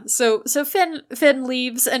 But yeah, so Finn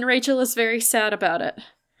leaves, and Rachel is very sad about it.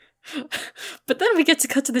 But then we get to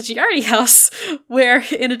cut to the Giardi house, where,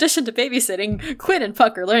 in addition to babysitting, Quinn and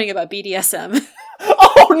Puck are learning about BDSM.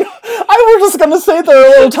 Oh, no. I was just gonna say they're a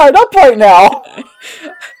little tied up right now.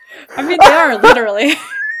 I mean, they are, literally.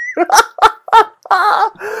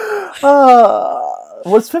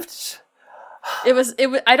 Was 50... It was.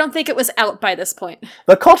 I don't think it was out by this point.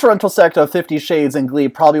 The cultural intersect of 50 Shades and Glee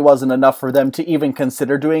probably wasn't enough for them to even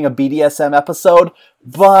consider doing a BDSM episode,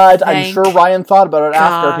 but I'm sure Ryan thought about it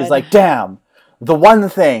after. He's like, damn, the one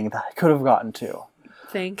thing that I could have gotten to.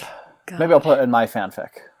 Thank God. Maybe I'll put it in my fanfic.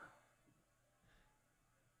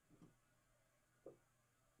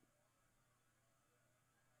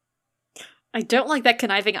 I don't like that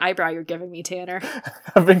conniving eyebrow you're giving me, Tanner.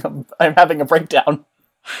 I'm having a breakdown.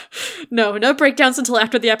 No breakdowns until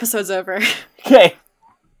after the episode's over. Okay.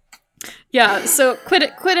 Yeah, so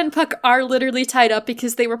Quinn and Puck are literally tied up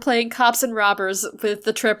because they were playing cops and robbers with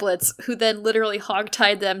the triplets, who then literally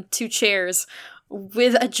hog-tied them to chairs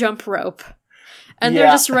with a jump rope. And they're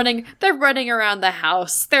just running around the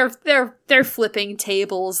house. They're flipping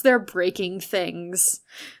tables, they're breaking things.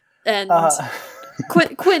 And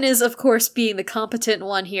Quinn is, of course, being the competent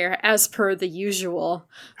one here, as per the usual.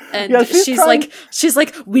 And she's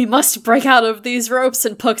like, we must break out of these ropes.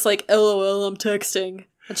 And Puck's like, LOL, I'm texting.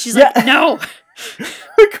 And she's like, no.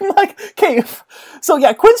 Okay. So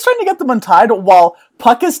yeah, Quinn's trying to get them untied while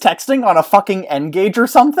Puck is texting on a fucking N-Gage or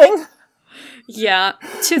something. Yeah,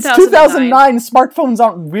 2009. Smartphones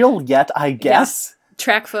aren't real yet, I guess. Yeah.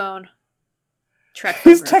 Track phone.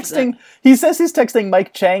 He's texting. He says he's texting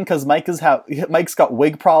Mike Chang because Mike's got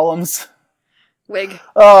wig problems. Wig.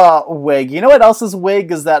 Wig. You know what else is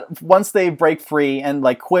wig? Is that once they break free and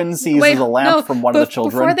like Quinn seizes a lamp from one of the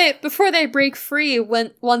children. Before they break free,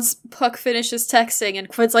 once Puck finishes texting and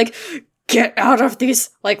Quinn's like, get out of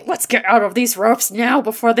these, like, let's get out of these ropes now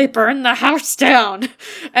before they burn the house down.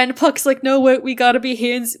 And Puck's like, no, wait, we gotta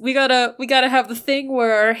have the thing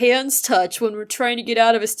where our hands touch when we're trying to get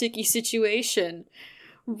out of a sticky situation.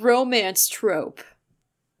 Romance trope.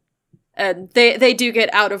 And they do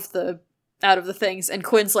get out of the things, and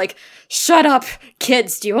Quinn's like, shut up,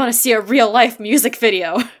 kids, do you want to see a real life music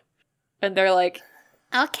video? And they're like,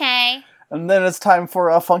 okay. And then it's time for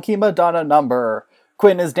a funky Madonna number.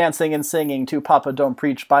 Quinn is dancing and singing to Papa Don't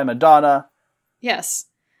Preach by Madonna. Yes.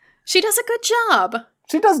 She does a good job.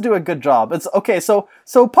 She does do a good job. It's okay, so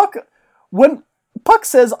Puck, when Puck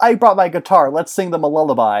says, I brought my guitar, let's sing them a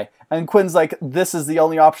lullaby, and Quinn's like, this is the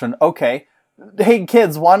only option. Okay. Hey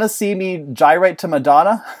kids, want to see me gyrate to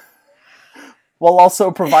Madonna? While also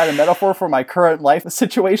provide a metaphor for my current life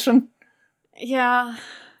situation? Yeah.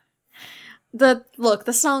 The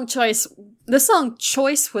song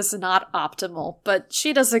choice was not optimal, but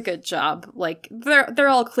she does a good job. Like, they're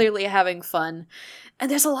all clearly having fun.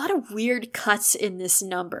 And there's a lot of weird cuts in this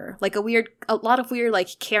number. Like, a lot of weird,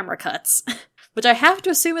 like, camera cuts. Which I have to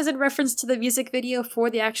assume is in reference to the music video for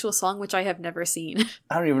the actual song, which I have never seen.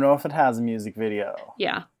 I don't even know if it has a music video.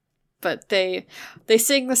 Yeah. But they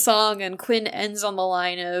sing the song, and Quinn ends on the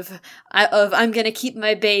line of I'm gonna keep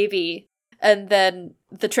my baby. And then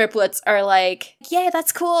the triplets are like, yeah,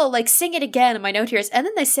 that's cool, like, sing it again. And my note here is, and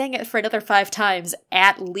then they sang it for another 5 times,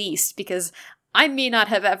 at least, because I may not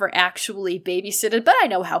have ever actually babysitted, but I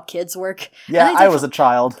know how kids work. Yeah, I was a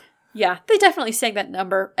child. Yeah, they definitely sang that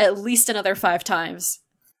number at least another 5 times.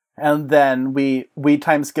 And then we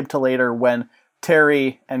time skip to later when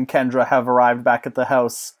Terry and Kendra have arrived back at the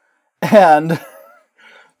house. And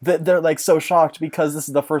they're like so shocked because this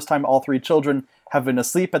is the first time all 3 children have been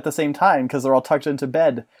asleep at the same time because they're all tucked into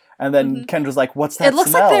bed. And then Kendra's like, "What's that smell?" It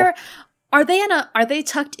looks like are they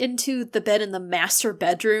tucked into the bed in the master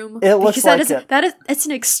bedroom? It looks like it's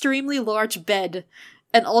an extremely large bed.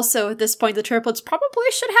 And also at this point the triplets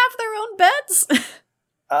probably should have their own beds.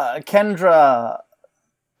 Kendra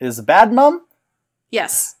is a bad mom?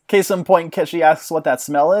 Yes. Case in point, she asks what that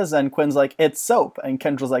smell is, and Quinn's like, it's soap. And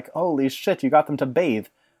Kendra's like, holy shit, you got them to bathe.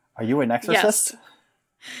 Are you an exorcist?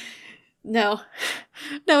 Yes.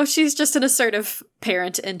 No, she's just an assertive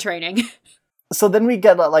parent in training. So then we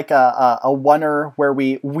get a oneer where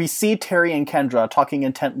we see Terry and Kendra talking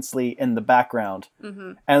intensely in the background.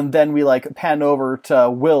 Mm-hmm. And then we pan over to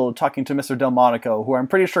Will talking to Mr. Delmonico, who I'm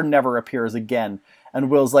pretty sure never appears again. And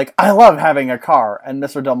Will's like, I love having a car. And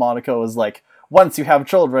Mr. Delmonico is like, once you have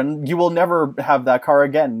children, you will never have that car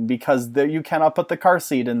again because you cannot put the car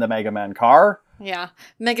seat in the Mega Man car. Yeah,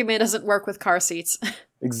 Mega Man doesn't work with car seats.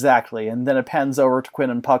 Exactly. And then it pans over to Quinn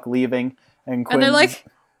and Puck leaving. And they're like,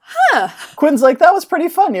 huh. Quinn's like, that was pretty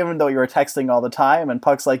fun, even though you were texting all the time. And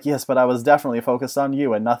Puck's like, yes, but I was definitely focused on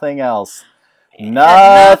you and nothing else.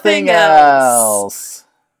 Nothing else.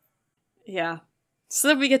 Yeah. So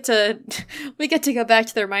then we get to go back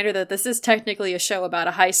to the reminder that this is technically a show about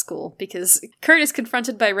a high school, because Kurt is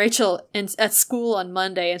confronted by Rachel at school on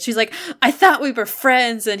Monday, and she's like, I thought we were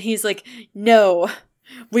friends, and he's like, no,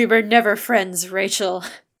 we were never friends, Rachel.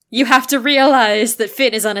 You have to realize that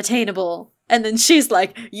Finn is unattainable. And then she's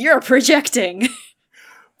like, you're projecting.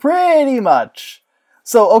 Pretty much.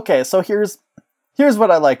 So, okay, so here's what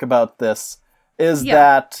I like about this, is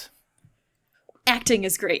that acting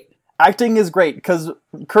is great. Acting is great, because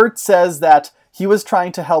Kurt says that he was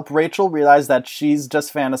trying to help Rachel realize that she's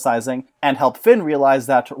just fantasizing, and help Finn realize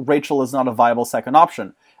that Rachel is not a viable second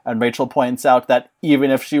option. And Rachel points out that even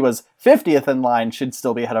if she was 50th in line, she'd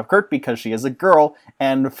still be ahead of Kurt because she is a girl,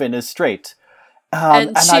 and Finn is straight.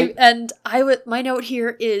 My note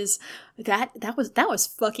here is that was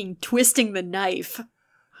fucking twisting the knife.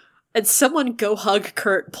 And someone go hug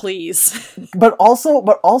Kurt, please. But also,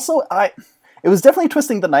 it was definitely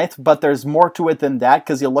twisting the knife, but there's more to it than that,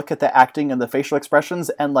 because you look at the acting and the facial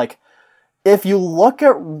expressions, and if you look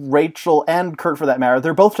at Rachel and Kurt for that matter,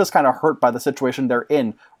 they're both just kind of hurt by the situation they're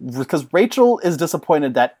in. Because Rachel is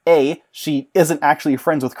disappointed that A, she isn't actually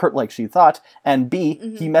friends with Kurt like she thought, and B,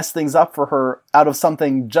 he messed things up for her out of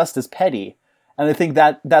something just as petty. And I think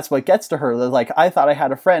that's what gets to her. They're like, I thought I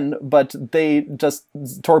had a friend, but they just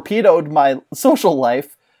torpedoed my social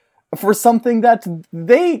life for something that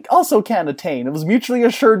they also can't attain. It was mutually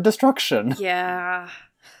assured destruction. Yeah.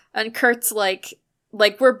 And Kurt's like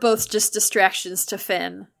we're both just distractions to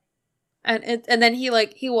Finn. And then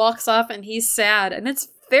he walks off and he's sad, and it's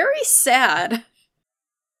very sad.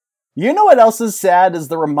 You know what else is sad is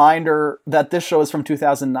the reminder that this show is from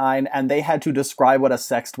 2009 and they had to describe what a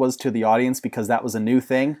sext was to the audience because that was a new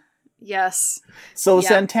thing. Yes. So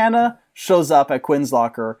Santana shows up at Quinn's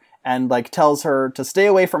locker and tells her to stay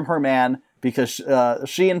away from her man because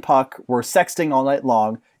she and Puck were sexting all night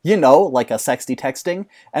long. You know, like a sexty texting,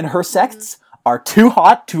 and her sexts are too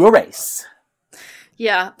hot to erase.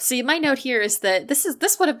 Yeah. See, my note here is that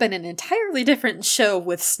this would have been an entirely different show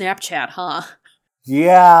with Snapchat, huh?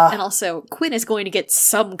 Yeah. And also, Quinn is going to get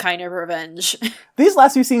some kind of revenge. These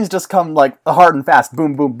last few scenes just come hard and fast,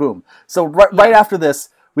 boom, boom, boom. So right after this,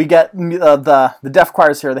 we get the Deaf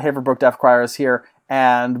Choirs here, the Haverbrook Deaf Choirs here,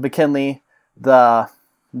 and McKinley,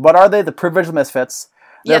 what are they? The Privileged Misfits.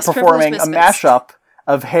 They're performing a mashup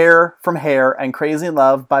of Hair from Hair and Crazy in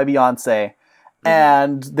Love by Beyonce.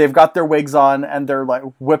 And they've got their wigs on, and they're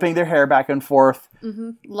whipping their hair back and forth.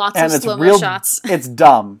 Mm-hmm. Lots of slow-mo shots. It's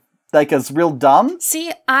dumb. It's real dumb.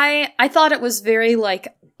 See, I thought it was very,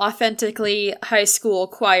 authentically high school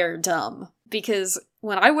choir dumb. Because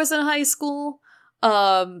when I was in high school,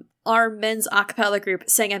 our men's a cappella group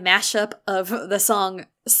sang a mashup of the song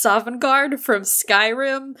Sovngarde from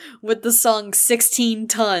Skyrim with the song 16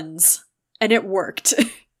 Tons. And it worked.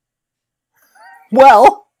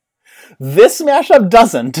 Well, this mashup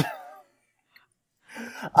doesn't.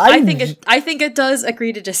 I think it does.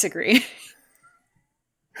 Agree to disagree.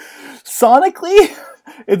 Sonically,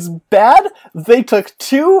 it's bad. They took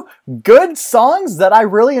two good songs that I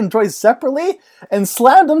really enjoy separately and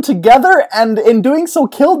slammed them together, and in doing so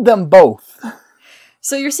killed them both.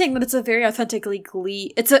 So you're saying that it's a very authentically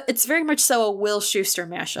Glee. It's very much so a Will Schuester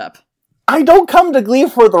mashup. I don't come to Glee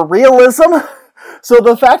for the realism. So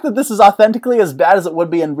the fact that this is authentically as bad as it would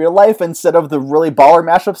be in real life instead of the really baller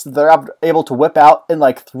mashups that they're able to whip out in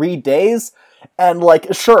 3 days. And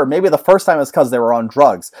sure, maybe the first time it's because they were on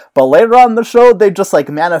drugs. But later on in the show, they just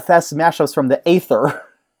manifest mashups from the aether.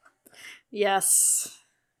 Yes.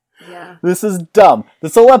 Yeah. This is dumb.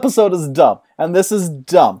 This whole episode is dumb. And this is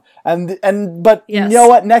dumb. But yes. You know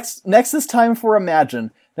what? Next is time for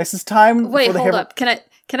Imagine. Next is time Wait, for the hold up.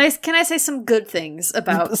 Can I say some good things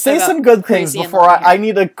about some good things before I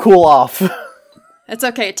need to cool off. It's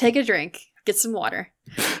okay. Take a drink. Get some water.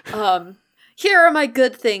 Here are my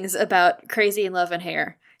good things about Crazy in Love and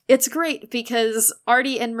Hair. It's great because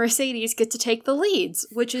Artie and Mercedes get to take the leads,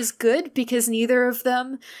 which is good because neither of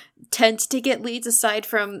them tend to get leads aside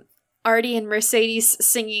from Artie and Mercedes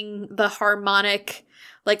singing the harmonic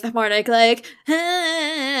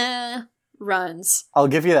runs. I'll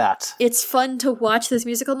give you that. It's fun to watch this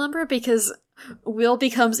musical number because Will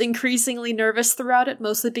becomes increasingly nervous throughout it,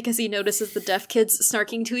 mostly because he notices the deaf kids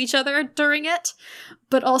snarking to each other during it,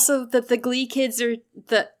 but also that the Glee kids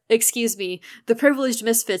the Privileged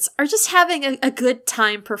Misfits are just having a good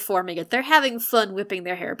time performing it. They're having fun whipping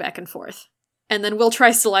their hair back and forth. And then Will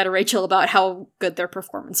tries to lie to Rachel about how good their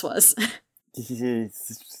performance was.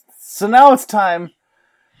 So now it's time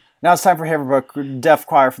for Haverbrook Deaf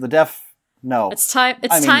Choir for the Deaf. No. It's time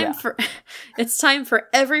for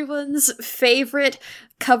everyone's favorite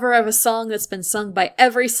cover of a song that's been sung by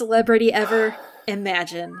every celebrity ever.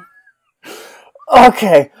 Imagine.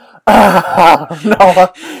 Okay. No.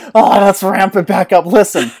 Let's ramp it back up.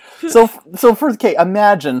 Listen. So for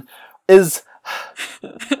Imagine is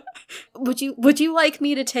Would you like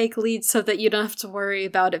me to take lead so that you don't have to worry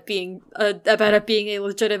about it being a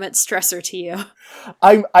legitimate stressor to you?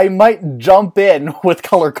 I might jump in with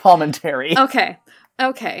color commentary. Okay.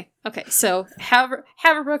 So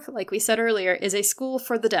Haverbrook, like we said earlier, is a school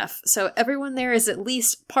for the deaf. So everyone there is at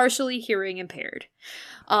least partially hearing impaired.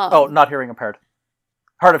 Not hearing impaired.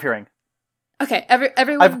 Hard of hearing. Okay.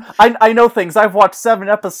 Everyone. I know things. I've watched 7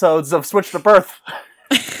 episodes of Switch to Birth.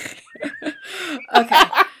 Okay.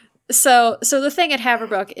 So the thing at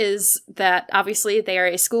Haverbrook is that obviously they are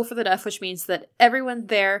a school for the deaf, which means that everyone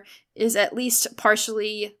there is at least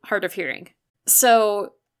partially hard of hearing.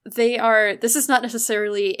 So this is not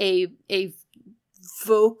necessarily a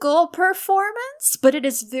vocal performance, but it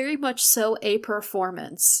is very much so a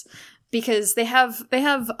performance because they have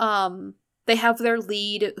their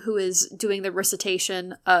lead who is doing the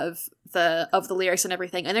recitation of the lyrics and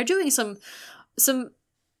everything, and they're doing some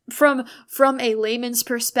from a layman's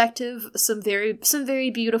perspective, some very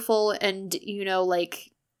beautiful and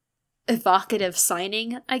evocative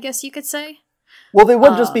signing, I guess you could say. Well, they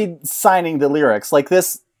would just be signing the lyrics.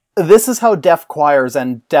 This is how deaf choirs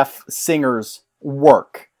and deaf singers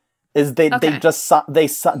work. Is they just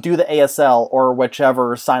do the ASL or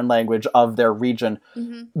whichever sign language of their region.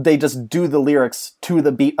 Mm-hmm. They just do the lyrics to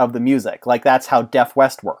the beat of the music. That's how Deaf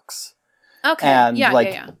West works. Okay. And yeah, like,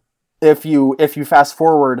 yeah. if you fast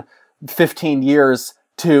forward 15 years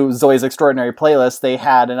to Zoe's Extraordinary Playlist, they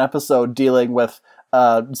had an episode dealing with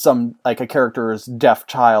some, like, a character's deaf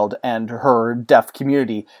child and her deaf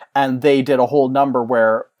community, and they did a whole number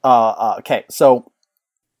where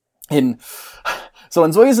in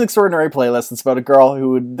Zoe's Extraordinary Playlist, it's about a girl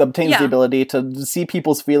who obtains the ability to see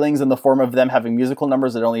people's feelings in the form of them having musical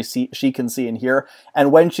numbers that only she can see and hear.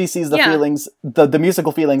 And when she sees the feelings, the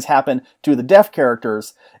musical feelings happen to the deaf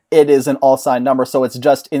characters, it is an all-sign number, so it's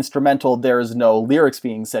just instrumental. There is no lyrics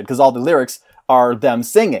being said, because all the lyrics are them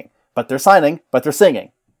singing. But they're signing, but they're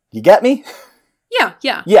singing. You get me? Yeah,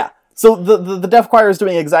 yeah. Yeah. So the deaf choir is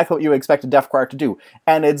doing exactly what you expect a deaf choir to do.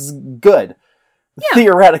 And it's good. Yeah.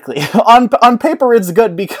 Theoretically. On paper, it's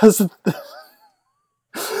good because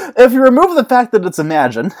if you remove the fact that it's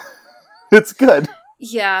Imagine, it's good.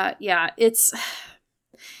 Yeah, yeah.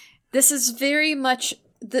 This is very much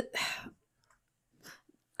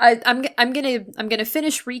I'm gonna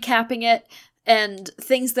finish recapping it and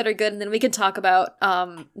things that are good, and then we can talk about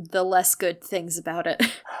the less good things about it.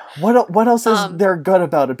 What else is there good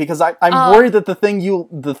about it? Because I'm worried that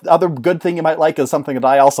the other good thing you might like is something that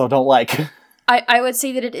I also don't like. I would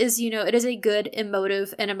say that it is a good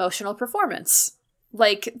emotive and emotional performance.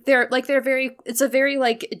 It's a very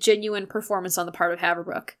like genuine performance on the part of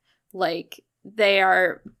Haverbrook. Like they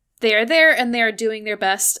are there and they are doing their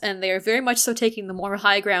best, and they are very much so taking the moral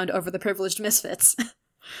high ground over the privileged misfits.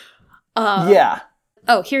 Yeah.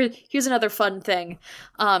 Oh, here's another fun thing.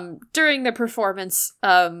 During the performance,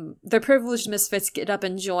 the privileged misfits get up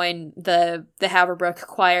and join the Haverbrook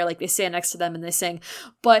choir, like they stand next to them and they sing.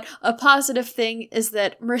 But a positive thing is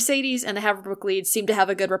that Mercedes and the Haverbrook lead seem to have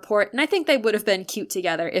a good rapport, and I think they would have been cute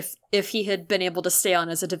together if he had been able to stay on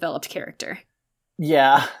as a developed character.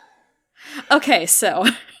 Yeah. Okay, so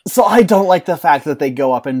I don't like the fact that they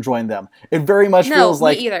go up and join them. It very much feels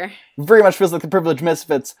like the privileged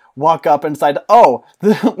misfits walk up and decide,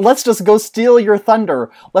 let's just go steal your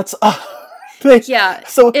thunder. Let's it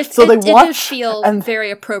did feel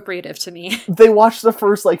very appropriative to me. They watch the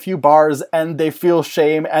first few bars and they feel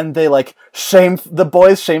shame, and they the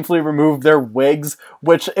boys shamefully remove their wigs,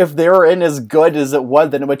 which if they were in as good as it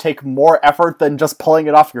would, then it would take more effort than just pulling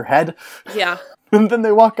it off your head. Yeah. And then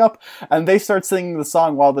they walk up and they start singing the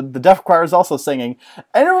song while the deaf choir is also singing.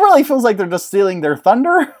 And it really feels like they're just stealing their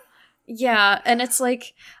thunder. Yeah, and it's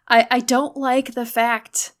like, I don't like the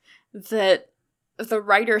fact that the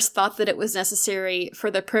writers thought that it was necessary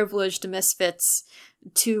for the privileged misfits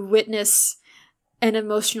to witness an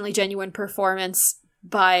emotionally genuine performance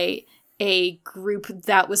by a group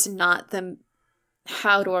that was not them.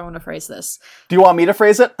 How do I want to phrase this? Do you want me to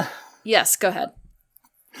phrase it? Yes, go ahead.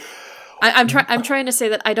 I'm trying to say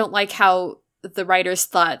that I don't like how the writers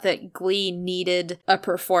thought that Glee needed a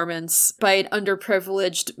performance by an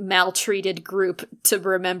underprivileged, maltreated group to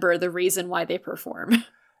remember the reason why they perform.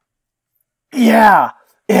 Yeah,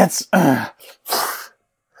 it's...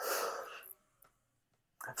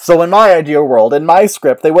 So in my ideal world, in my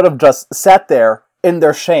script, they would have just sat there in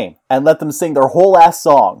their shame and let them sing their whole ass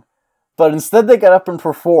song. But instead they get up and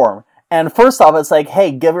perform. And first off, it's like,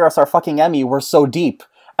 hey, give us our fucking Emmy, we're so deep.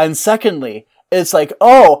 And secondly, it's like,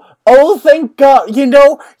 oh, thank God, you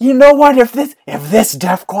know what, if this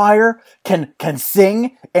deaf choir can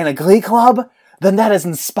sing in a Glee club, then that has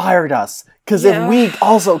inspired us. Because if we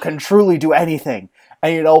also can truly do anything.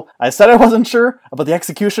 And I said I wasn't sure about the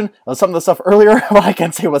execution of some of the stuff earlier, but I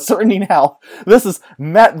can say with certainty now. This is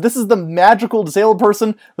the magical disabled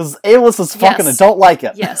person. This is ableist as fuck, and I don't like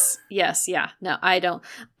it. Yes, yeah. No, I don't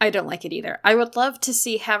like it either. I would love to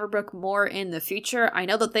see Haverbrook more in the future. I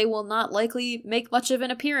know that they will not likely make much of an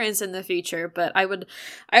appearance in the future, but I would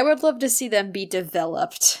love to see them be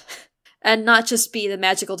developed. And not just be the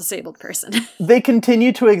magical disabled person. They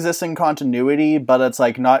continue to exist in continuity, but it's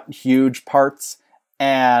not huge parts.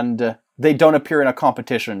 And they don't appear in a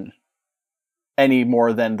competition any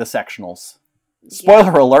more than the sectionals.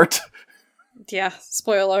 Spoiler alert! Yeah,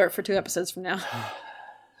 spoiler alert for 2 episodes from now.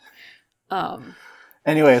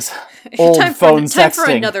 Anyways, old phone sexting. Time for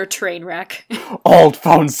another train wreck. Old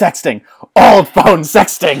phone sexting! Old phone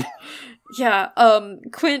sexting! Yeah,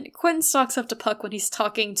 Quinn stalks up to Puck when he's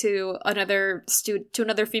talking to another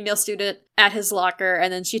female student at his locker,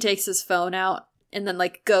 and then she takes his phone out. And then,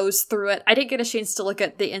 goes through it. I didn't get a chance to look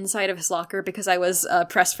at the inside of his locker because I was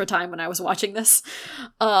pressed for time when I was watching this.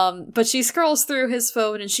 But she scrolls through his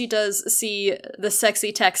phone and she does see the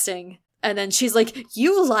sexy texting. And then she's like,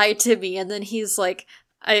 you lied to me. And then he's like,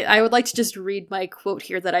 I would like to just read my quote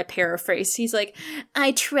here that I paraphrased. He's like,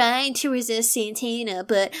 I tried to resist Santana,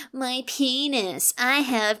 but my penis, I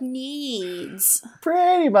have needs.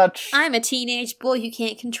 Pretty much. I'm a teenage boy who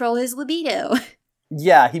can't control his libido.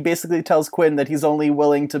 Yeah, he basically tells Quinn that he's only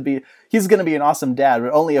willing to be... He's going to be an awesome dad,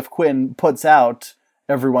 but only if Quinn puts out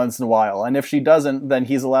every once in a while. And if she doesn't, then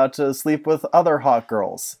he's allowed to sleep with other hot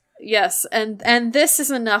girls. Yes, and this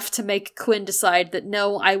is enough to make Quinn decide that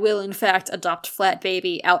no, I will in fact adopt Flat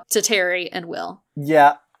Baby out to Terry and Will.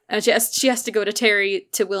 Yeah. And she has to go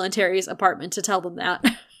to Will and Terry's apartment to tell them that.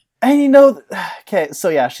 And okay, so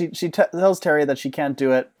yeah, she tells Terry that she can't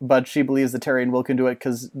do it, but she believes that Terry and Will can do it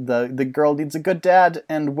because the girl needs a good dad,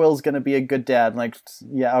 and Will's gonna be a good dad. Like,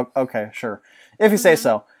 yeah, okay, sure, if you say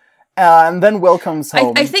so. And then Will comes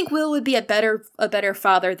home. I think Will would be a better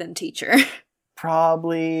father than teacher.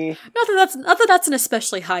 Probably. Not that that's an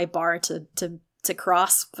especially high bar to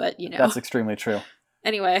cross, but That's extremely true.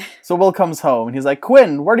 Anyway. So Will comes home and he's like,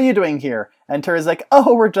 Quinn, what are you doing here? And Terry's like,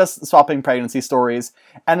 oh, we're just swapping pregnancy stories.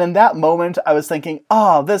 And in that moment, I was thinking,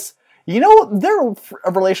 their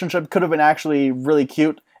relationship could have been actually really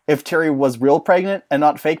cute if Terry was real pregnant and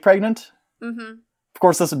not fake pregnant. Mm-hmm. Of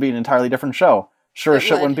course, this would be an entirely different show. Sure as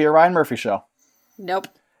shit wouldn't be a Ryan Murphy show. Nope.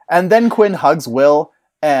 And then Quinn hugs Will.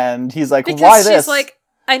 And he's like, because why this? She's like,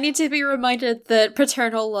 I need to be reminded that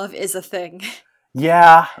paternal love is a thing.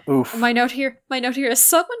 Yeah, oof. My note here is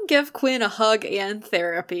someone give Quinn a hug and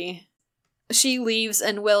therapy. She leaves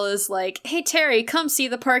and Will is like, hey Terry, come see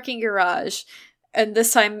the parking garage. And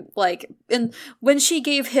this time, when she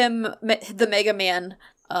gave him the Mega Man,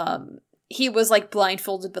 he was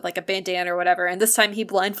blindfolded with a bandana or whatever. And this time he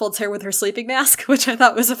blindfolds her with her sleeping mask, which I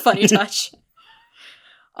thought was a funny touch.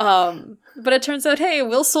 But it turns out, hey,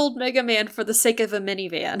 Will sold Mega Man for the sake of a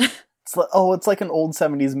minivan. It's like an old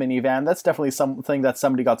 70s minivan. That's definitely something that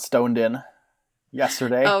somebody got stoned in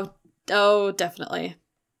yesterday. Oh, definitely.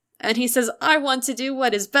 And he says, I want to do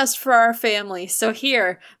what is best for our family, so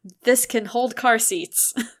here, this can hold car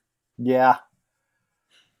seats. Yeah.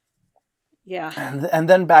 Yeah. And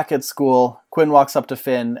then back at school, Quinn walks up to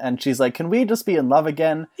Finn, and she's like, can we just be in love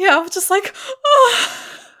again? Yeah, I'm just like, oh.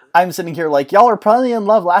 I'm sitting here like, y'all are probably in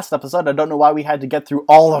love last episode. I don't know why we had to get through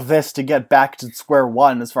all of this to get back to square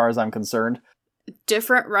one, as far as I'm concerned.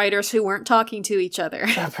 Different writers who weren't talking to each other.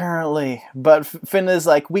 Apparently. But Finn is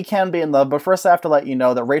like, we can be in love, but first I have to let you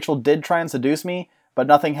know that Rachel did try and seduce me, but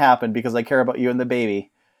nothing happened because I care about you and the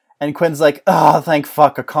baby. And Quinn's like, thank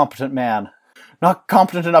fuck, a competent man. Not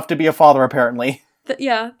competent enough to be a father, apparently.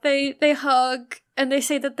 They hug, and they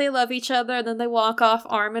say that they love each other, and then they walk off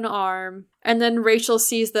arm in arm. And then Rachel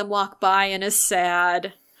sees them walk by and is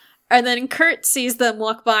sad. And then Kurt sees them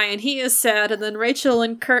walk by and he is sad. And then Rachel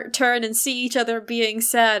and Kurt turn and see each other being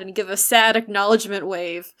sad and give a sad acknowledgement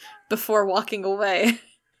wave before walking away.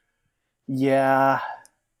 Yeah.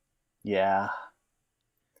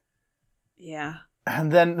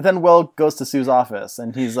 And then Will goes to Sue's office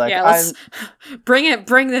and he's like, let's bring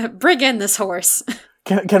in this horse.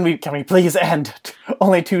 Can we please end?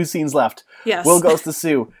 Only 2 scenes left. Yes. Will goes to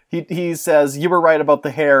Sue. He says, you were right about the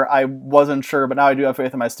hair. I wasn't sure, but now I do have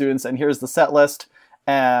faith in my students. And here's the set list.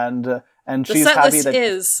 And she's happy that...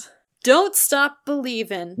 is Don't Stop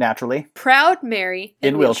Believin'. Naturally. Proud Mary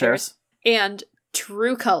in wheelchairs. And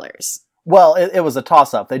True Colors. Well, it was a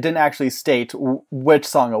toss-up. They didn't actually state which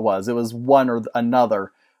song it was. It was one or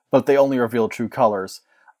another, but they only revealed True Colors.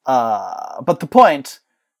 But the point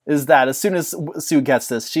is that as soon as Sue gets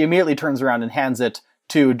this, she immediately turns around and hands it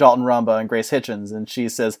to Dalton Rumba and Grace Hitchens, and she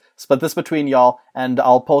says, split this between y'all, and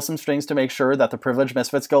I'll pull some strings to make sure that the privileged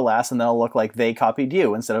misfits go last, and then it'll look like they copied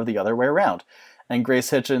you instead of the other way around. And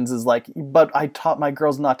Grace Hitchens is like, but I taught my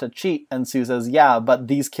girls not to cheat, and Sue says, yeah, but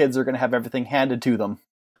these kids are going to have everything handed to them.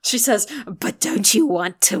 She says, but don't you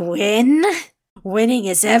want to win? Winning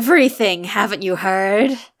is everything, haven't you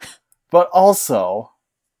heard? But also,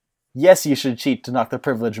 yes, you should cheat to knock the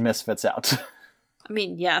privileged misfits out. I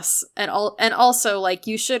mean, yes, and also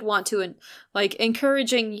you should want to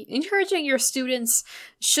encouraging your students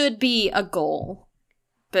should be a goal,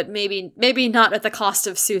 but maybe not at the cost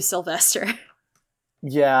of Sue Sylvester.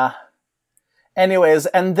 Yeah. Anyways,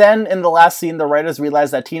 and then in the last scene, the writers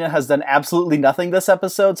realize that Tina has done absolutely nothing this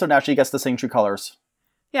episode, so now she gets to sing True Colors.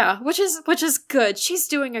 Yeah, which is good. She's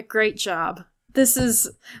doing a great job. This is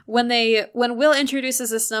when Will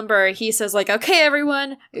introduces this number, he says okay,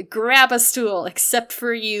 everyone, grab a stool, except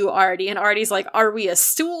for you, Artie. And Artie's like, are we a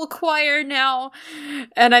stool choir now?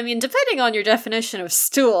 And I mean, depending on your definition of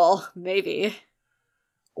stool, maybe.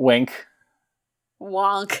 Wink.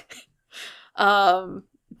 Wonk.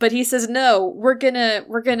 But he says, no, we're gonna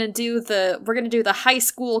do the high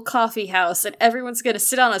school coffee house, and everyone's gonna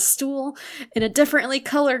sit on a stool in a differently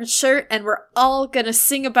colored shirt, and we're all gonna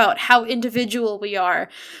sing about how individual we are,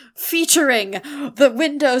 featuring the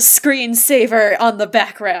Windows screensaver on the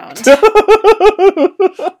background.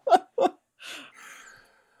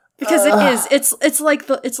 Because it's like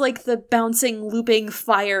the bouncing, looping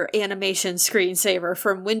fire animation screensaver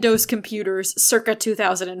from Windows computers circa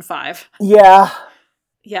 2005. Yeah.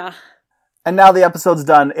 Yeah. And now the episode's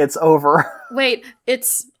done. It's over. Wait,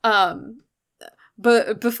 it's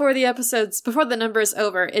but before the number is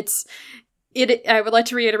over, I would like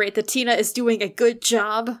to reiterate that Tina is doing a good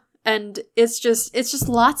job, and it's just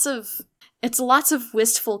lots of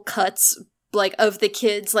wistful cuts, like, of the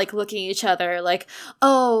kids, like, looking at each other, like,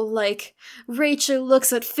 oh, like, Rachel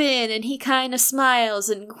looks at Finn, and he kind of smiles,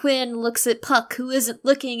 and Quinn looks at Puck, who isn't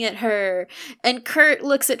looking at her, and Kurt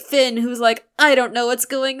looks at Finn, who's like, I don't know what's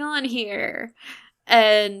going on here,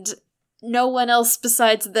 and no one else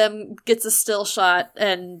besides them gets a still shot,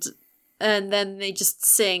 and then they just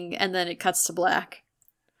sing, and then it cuts to black.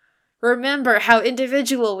 Remember how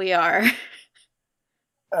individual we are.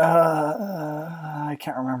 I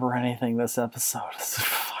can't remember anything this episode. It's a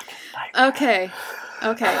fucking nightmare.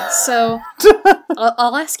 Okay, so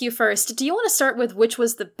I'll ask you first. Do you want to start with which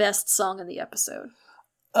was the best song in the episode?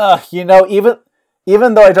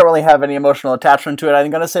 Even though I don't really have any emotional attachment to it, I'm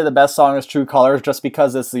going to say the best song is True Colors, just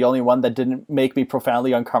because it's the only one that didn't make me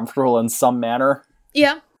profoundly uncomfortable in some manner.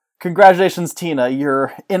 Yeah. Congratulations, Tina.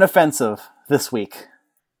 You're inoffensive this week.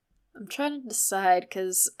 I'm trying to decide,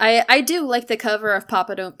 because I do like the cover of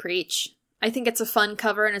Papa Don't Preach. I think it's a fun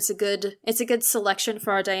cover, and it's a good selection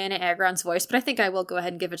for our Diana Agron's voice, but I think I will go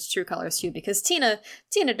ahead and give it to True Colors too, because Tina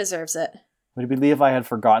deserves it. Would you believe I had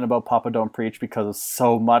forgotten about Papa Don't Preach because of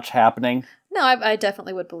so much happening? No, I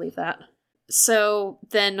definitely would believe that. So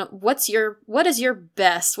then, what's your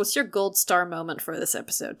gold star moment for this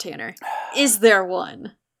episode, Tanner? Is there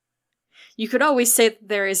one? You could always say that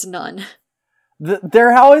there is none.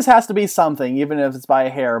 There always has to be something, even if it's by a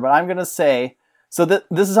hair, but I'm going to say, so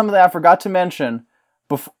this is something that I forgot to mention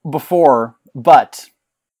before, but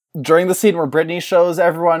during the scene where Brittany shows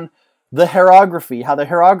everyone how the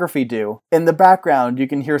hairography do, in the background you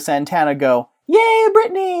can hear Santana go, "Yay,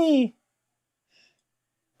 Brittany!"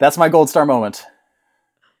 That's my gold star moment.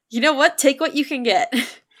 You know what? Take what you can get.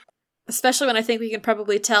 Especially when I think we can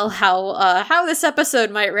probably tell how this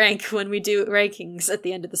episode might rank when we do rankings at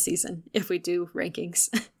the end of the season, if we do rankings.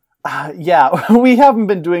 Yeah, we haven't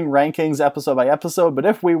been doing rankings episode by episode, but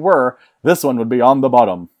if we were, this one would be on the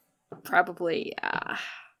bottom. Probably, yeah.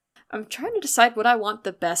 I'm trying to decide what I want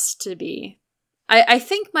the best to be. I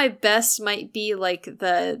think my best might be like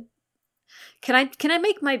the... Can I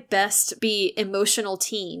make my best be emotional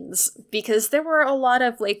teens? Because there were a lot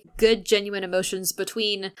of, like, good, genuine emotions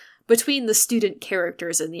between the student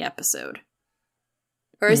characters in the episode.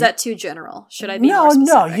 Or is that too general? Should I be more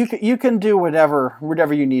specific? No, you can do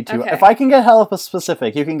whatever you need to. Okay. If I can get hella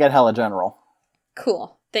specific, you can get hella general.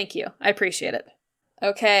 Cool. Thank you. I appreciate it.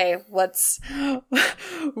 Okay, which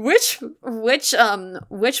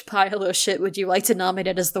pile of shit would you like to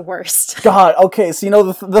nominate as the worst? God, okay,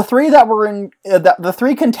 so the three that were in the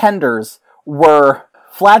three contenders were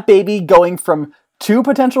Flat Baby going from two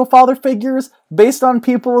potential father figures based on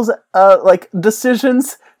people's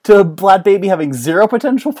decisions to Flat Baby having zero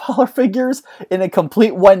potential father figures in a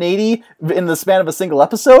complete 180 in the span of a single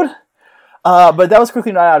episode. But that was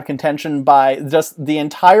quickly knocked out of contention by just the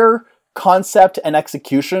entire concept and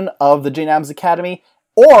execution of the Jane Addams Academy,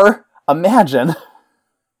 or Imagine.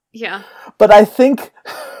 Yeah. But I think,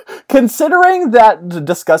 considering that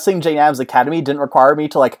discussing Jane Addams Academy didn't require me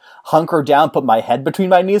to, hunker down, put my head between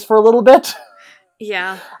my knees for a little bit,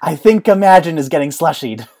 yeah, I think Imagine is getting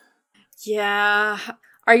slushied. Yeah.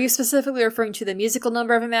 Are you specifically referring to the musical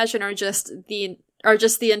number of Imagine, or just the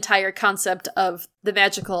entire concept of the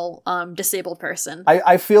magical disabled person?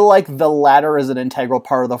 I feel like the latter is an integral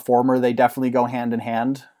part of the former. They definitely go hand in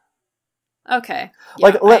hand. Okay.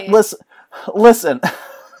 Yeah, listen.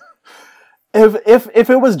 If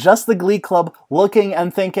it was just the Glee Club looking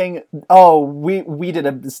and thinking, oh, we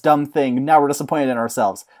did this dumb thing, now we're disappointed in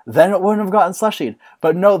ourselves, then it wouldn't have gotten slushied.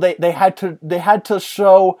 But no, they had to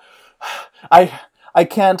show, I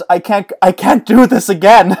can't do this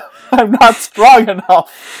again. I'm not strong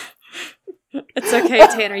enough. It's okay,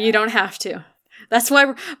 Tanner. You don't have to. That's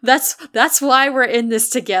why we're in this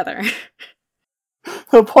together.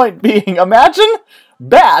 The point being, Imagine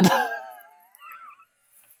bad.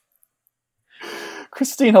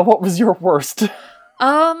 Christina, what was your worst?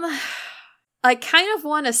 I kind of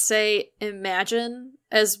want to say imagine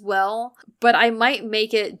as well, but I might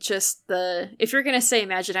make it just if you're going to say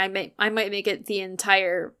imagine, I might make it the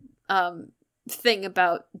entire thing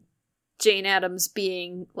about Jane Addams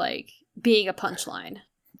being a punchline.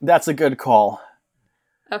 That's a good call.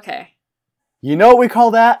 Okay. You know what we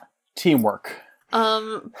call that? Teamwork.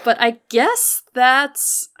 But I guess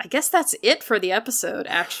that's it for the episode,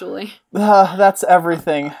 actually. That's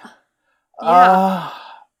everything. Yeah.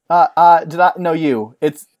 Did I? No, you.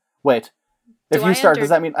 Wait. If you start, does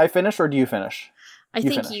that mean I finish or do you finish? I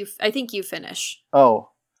think you finish. Oh.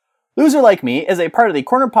 Loser Like Me is a part of the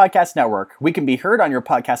Corner Podcast Network. We can be heard on your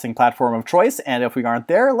podcasting platform of choice, and if we aren't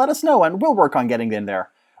there, let us know and we'll work on getting in there.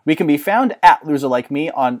 We can be found at Loser Like Me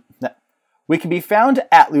on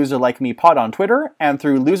Twitter and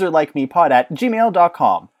through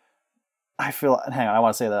loserlikemepod@gmail.com. Hang on, I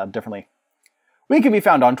want to say that differently. We can be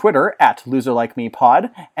found on Twitter at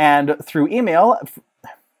loserlikemepod and through email.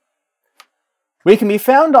 We can be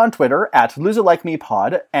found on Twitter at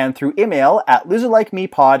loserlikemepod and through email at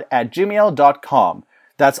loserlikemepod@gmail.com.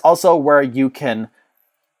 That's also where you can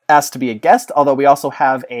ask to be a guest, although we also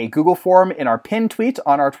have a Google form in our pinned tweet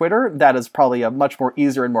on our Twitter. That is probably a much more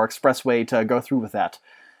easier and more express way to go through with that.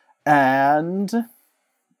 And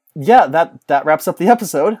yeah, that wraps up the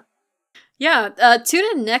episode. Yeah, tune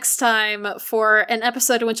in next time for an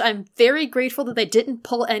episode in which I'm very grateful that they didn't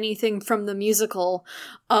pull anything from the musical,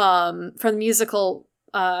 oh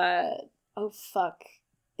fuck.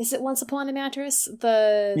 Is it Once Upon a Mattress?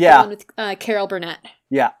 The one with Carol Burnett.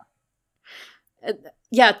 Yeah.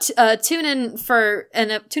 Tune in for an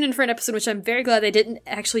episode which I'm very glad they didn't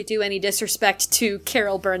actually do any disrespect to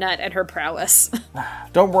Carol Burnett and her prowess.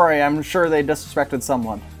 Don't worry, I'm sure they disrespected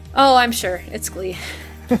someone. Oh, I'm sure. It's Glee.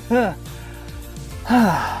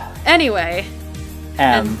 Anyway.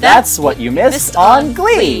 And that's what you missed on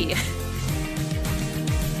Glee.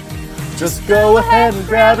 Just go ahead and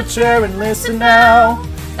grab a chair and listen now.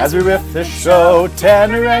 As we riff the show,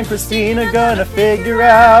 Tanner and Christine are gonna figure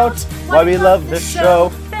out why we love this show.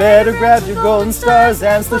 Better grab your golden stars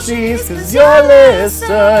and slushies, 'cause you're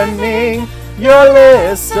listening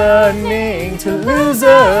to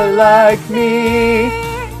Loser Like Me.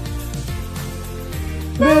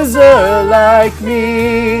 Loser Like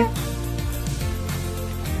Me.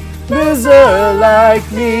 Loser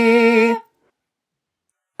Like Me.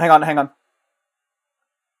 Hang on.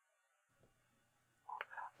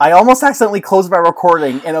 I almost accidentally closed my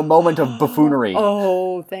recording in a moment of buffoonery.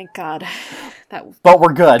 Oh, thank God. But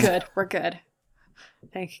we're good. We're good.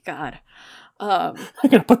 Thank God. I'm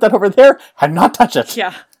gonna put that over there and not touch it.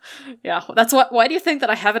 Yeah. That's why do you think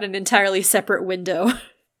that I have it in an entirely separate window?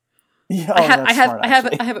 Yeah, I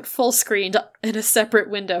have it full screened in a separate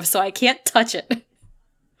window, so I can't touch it.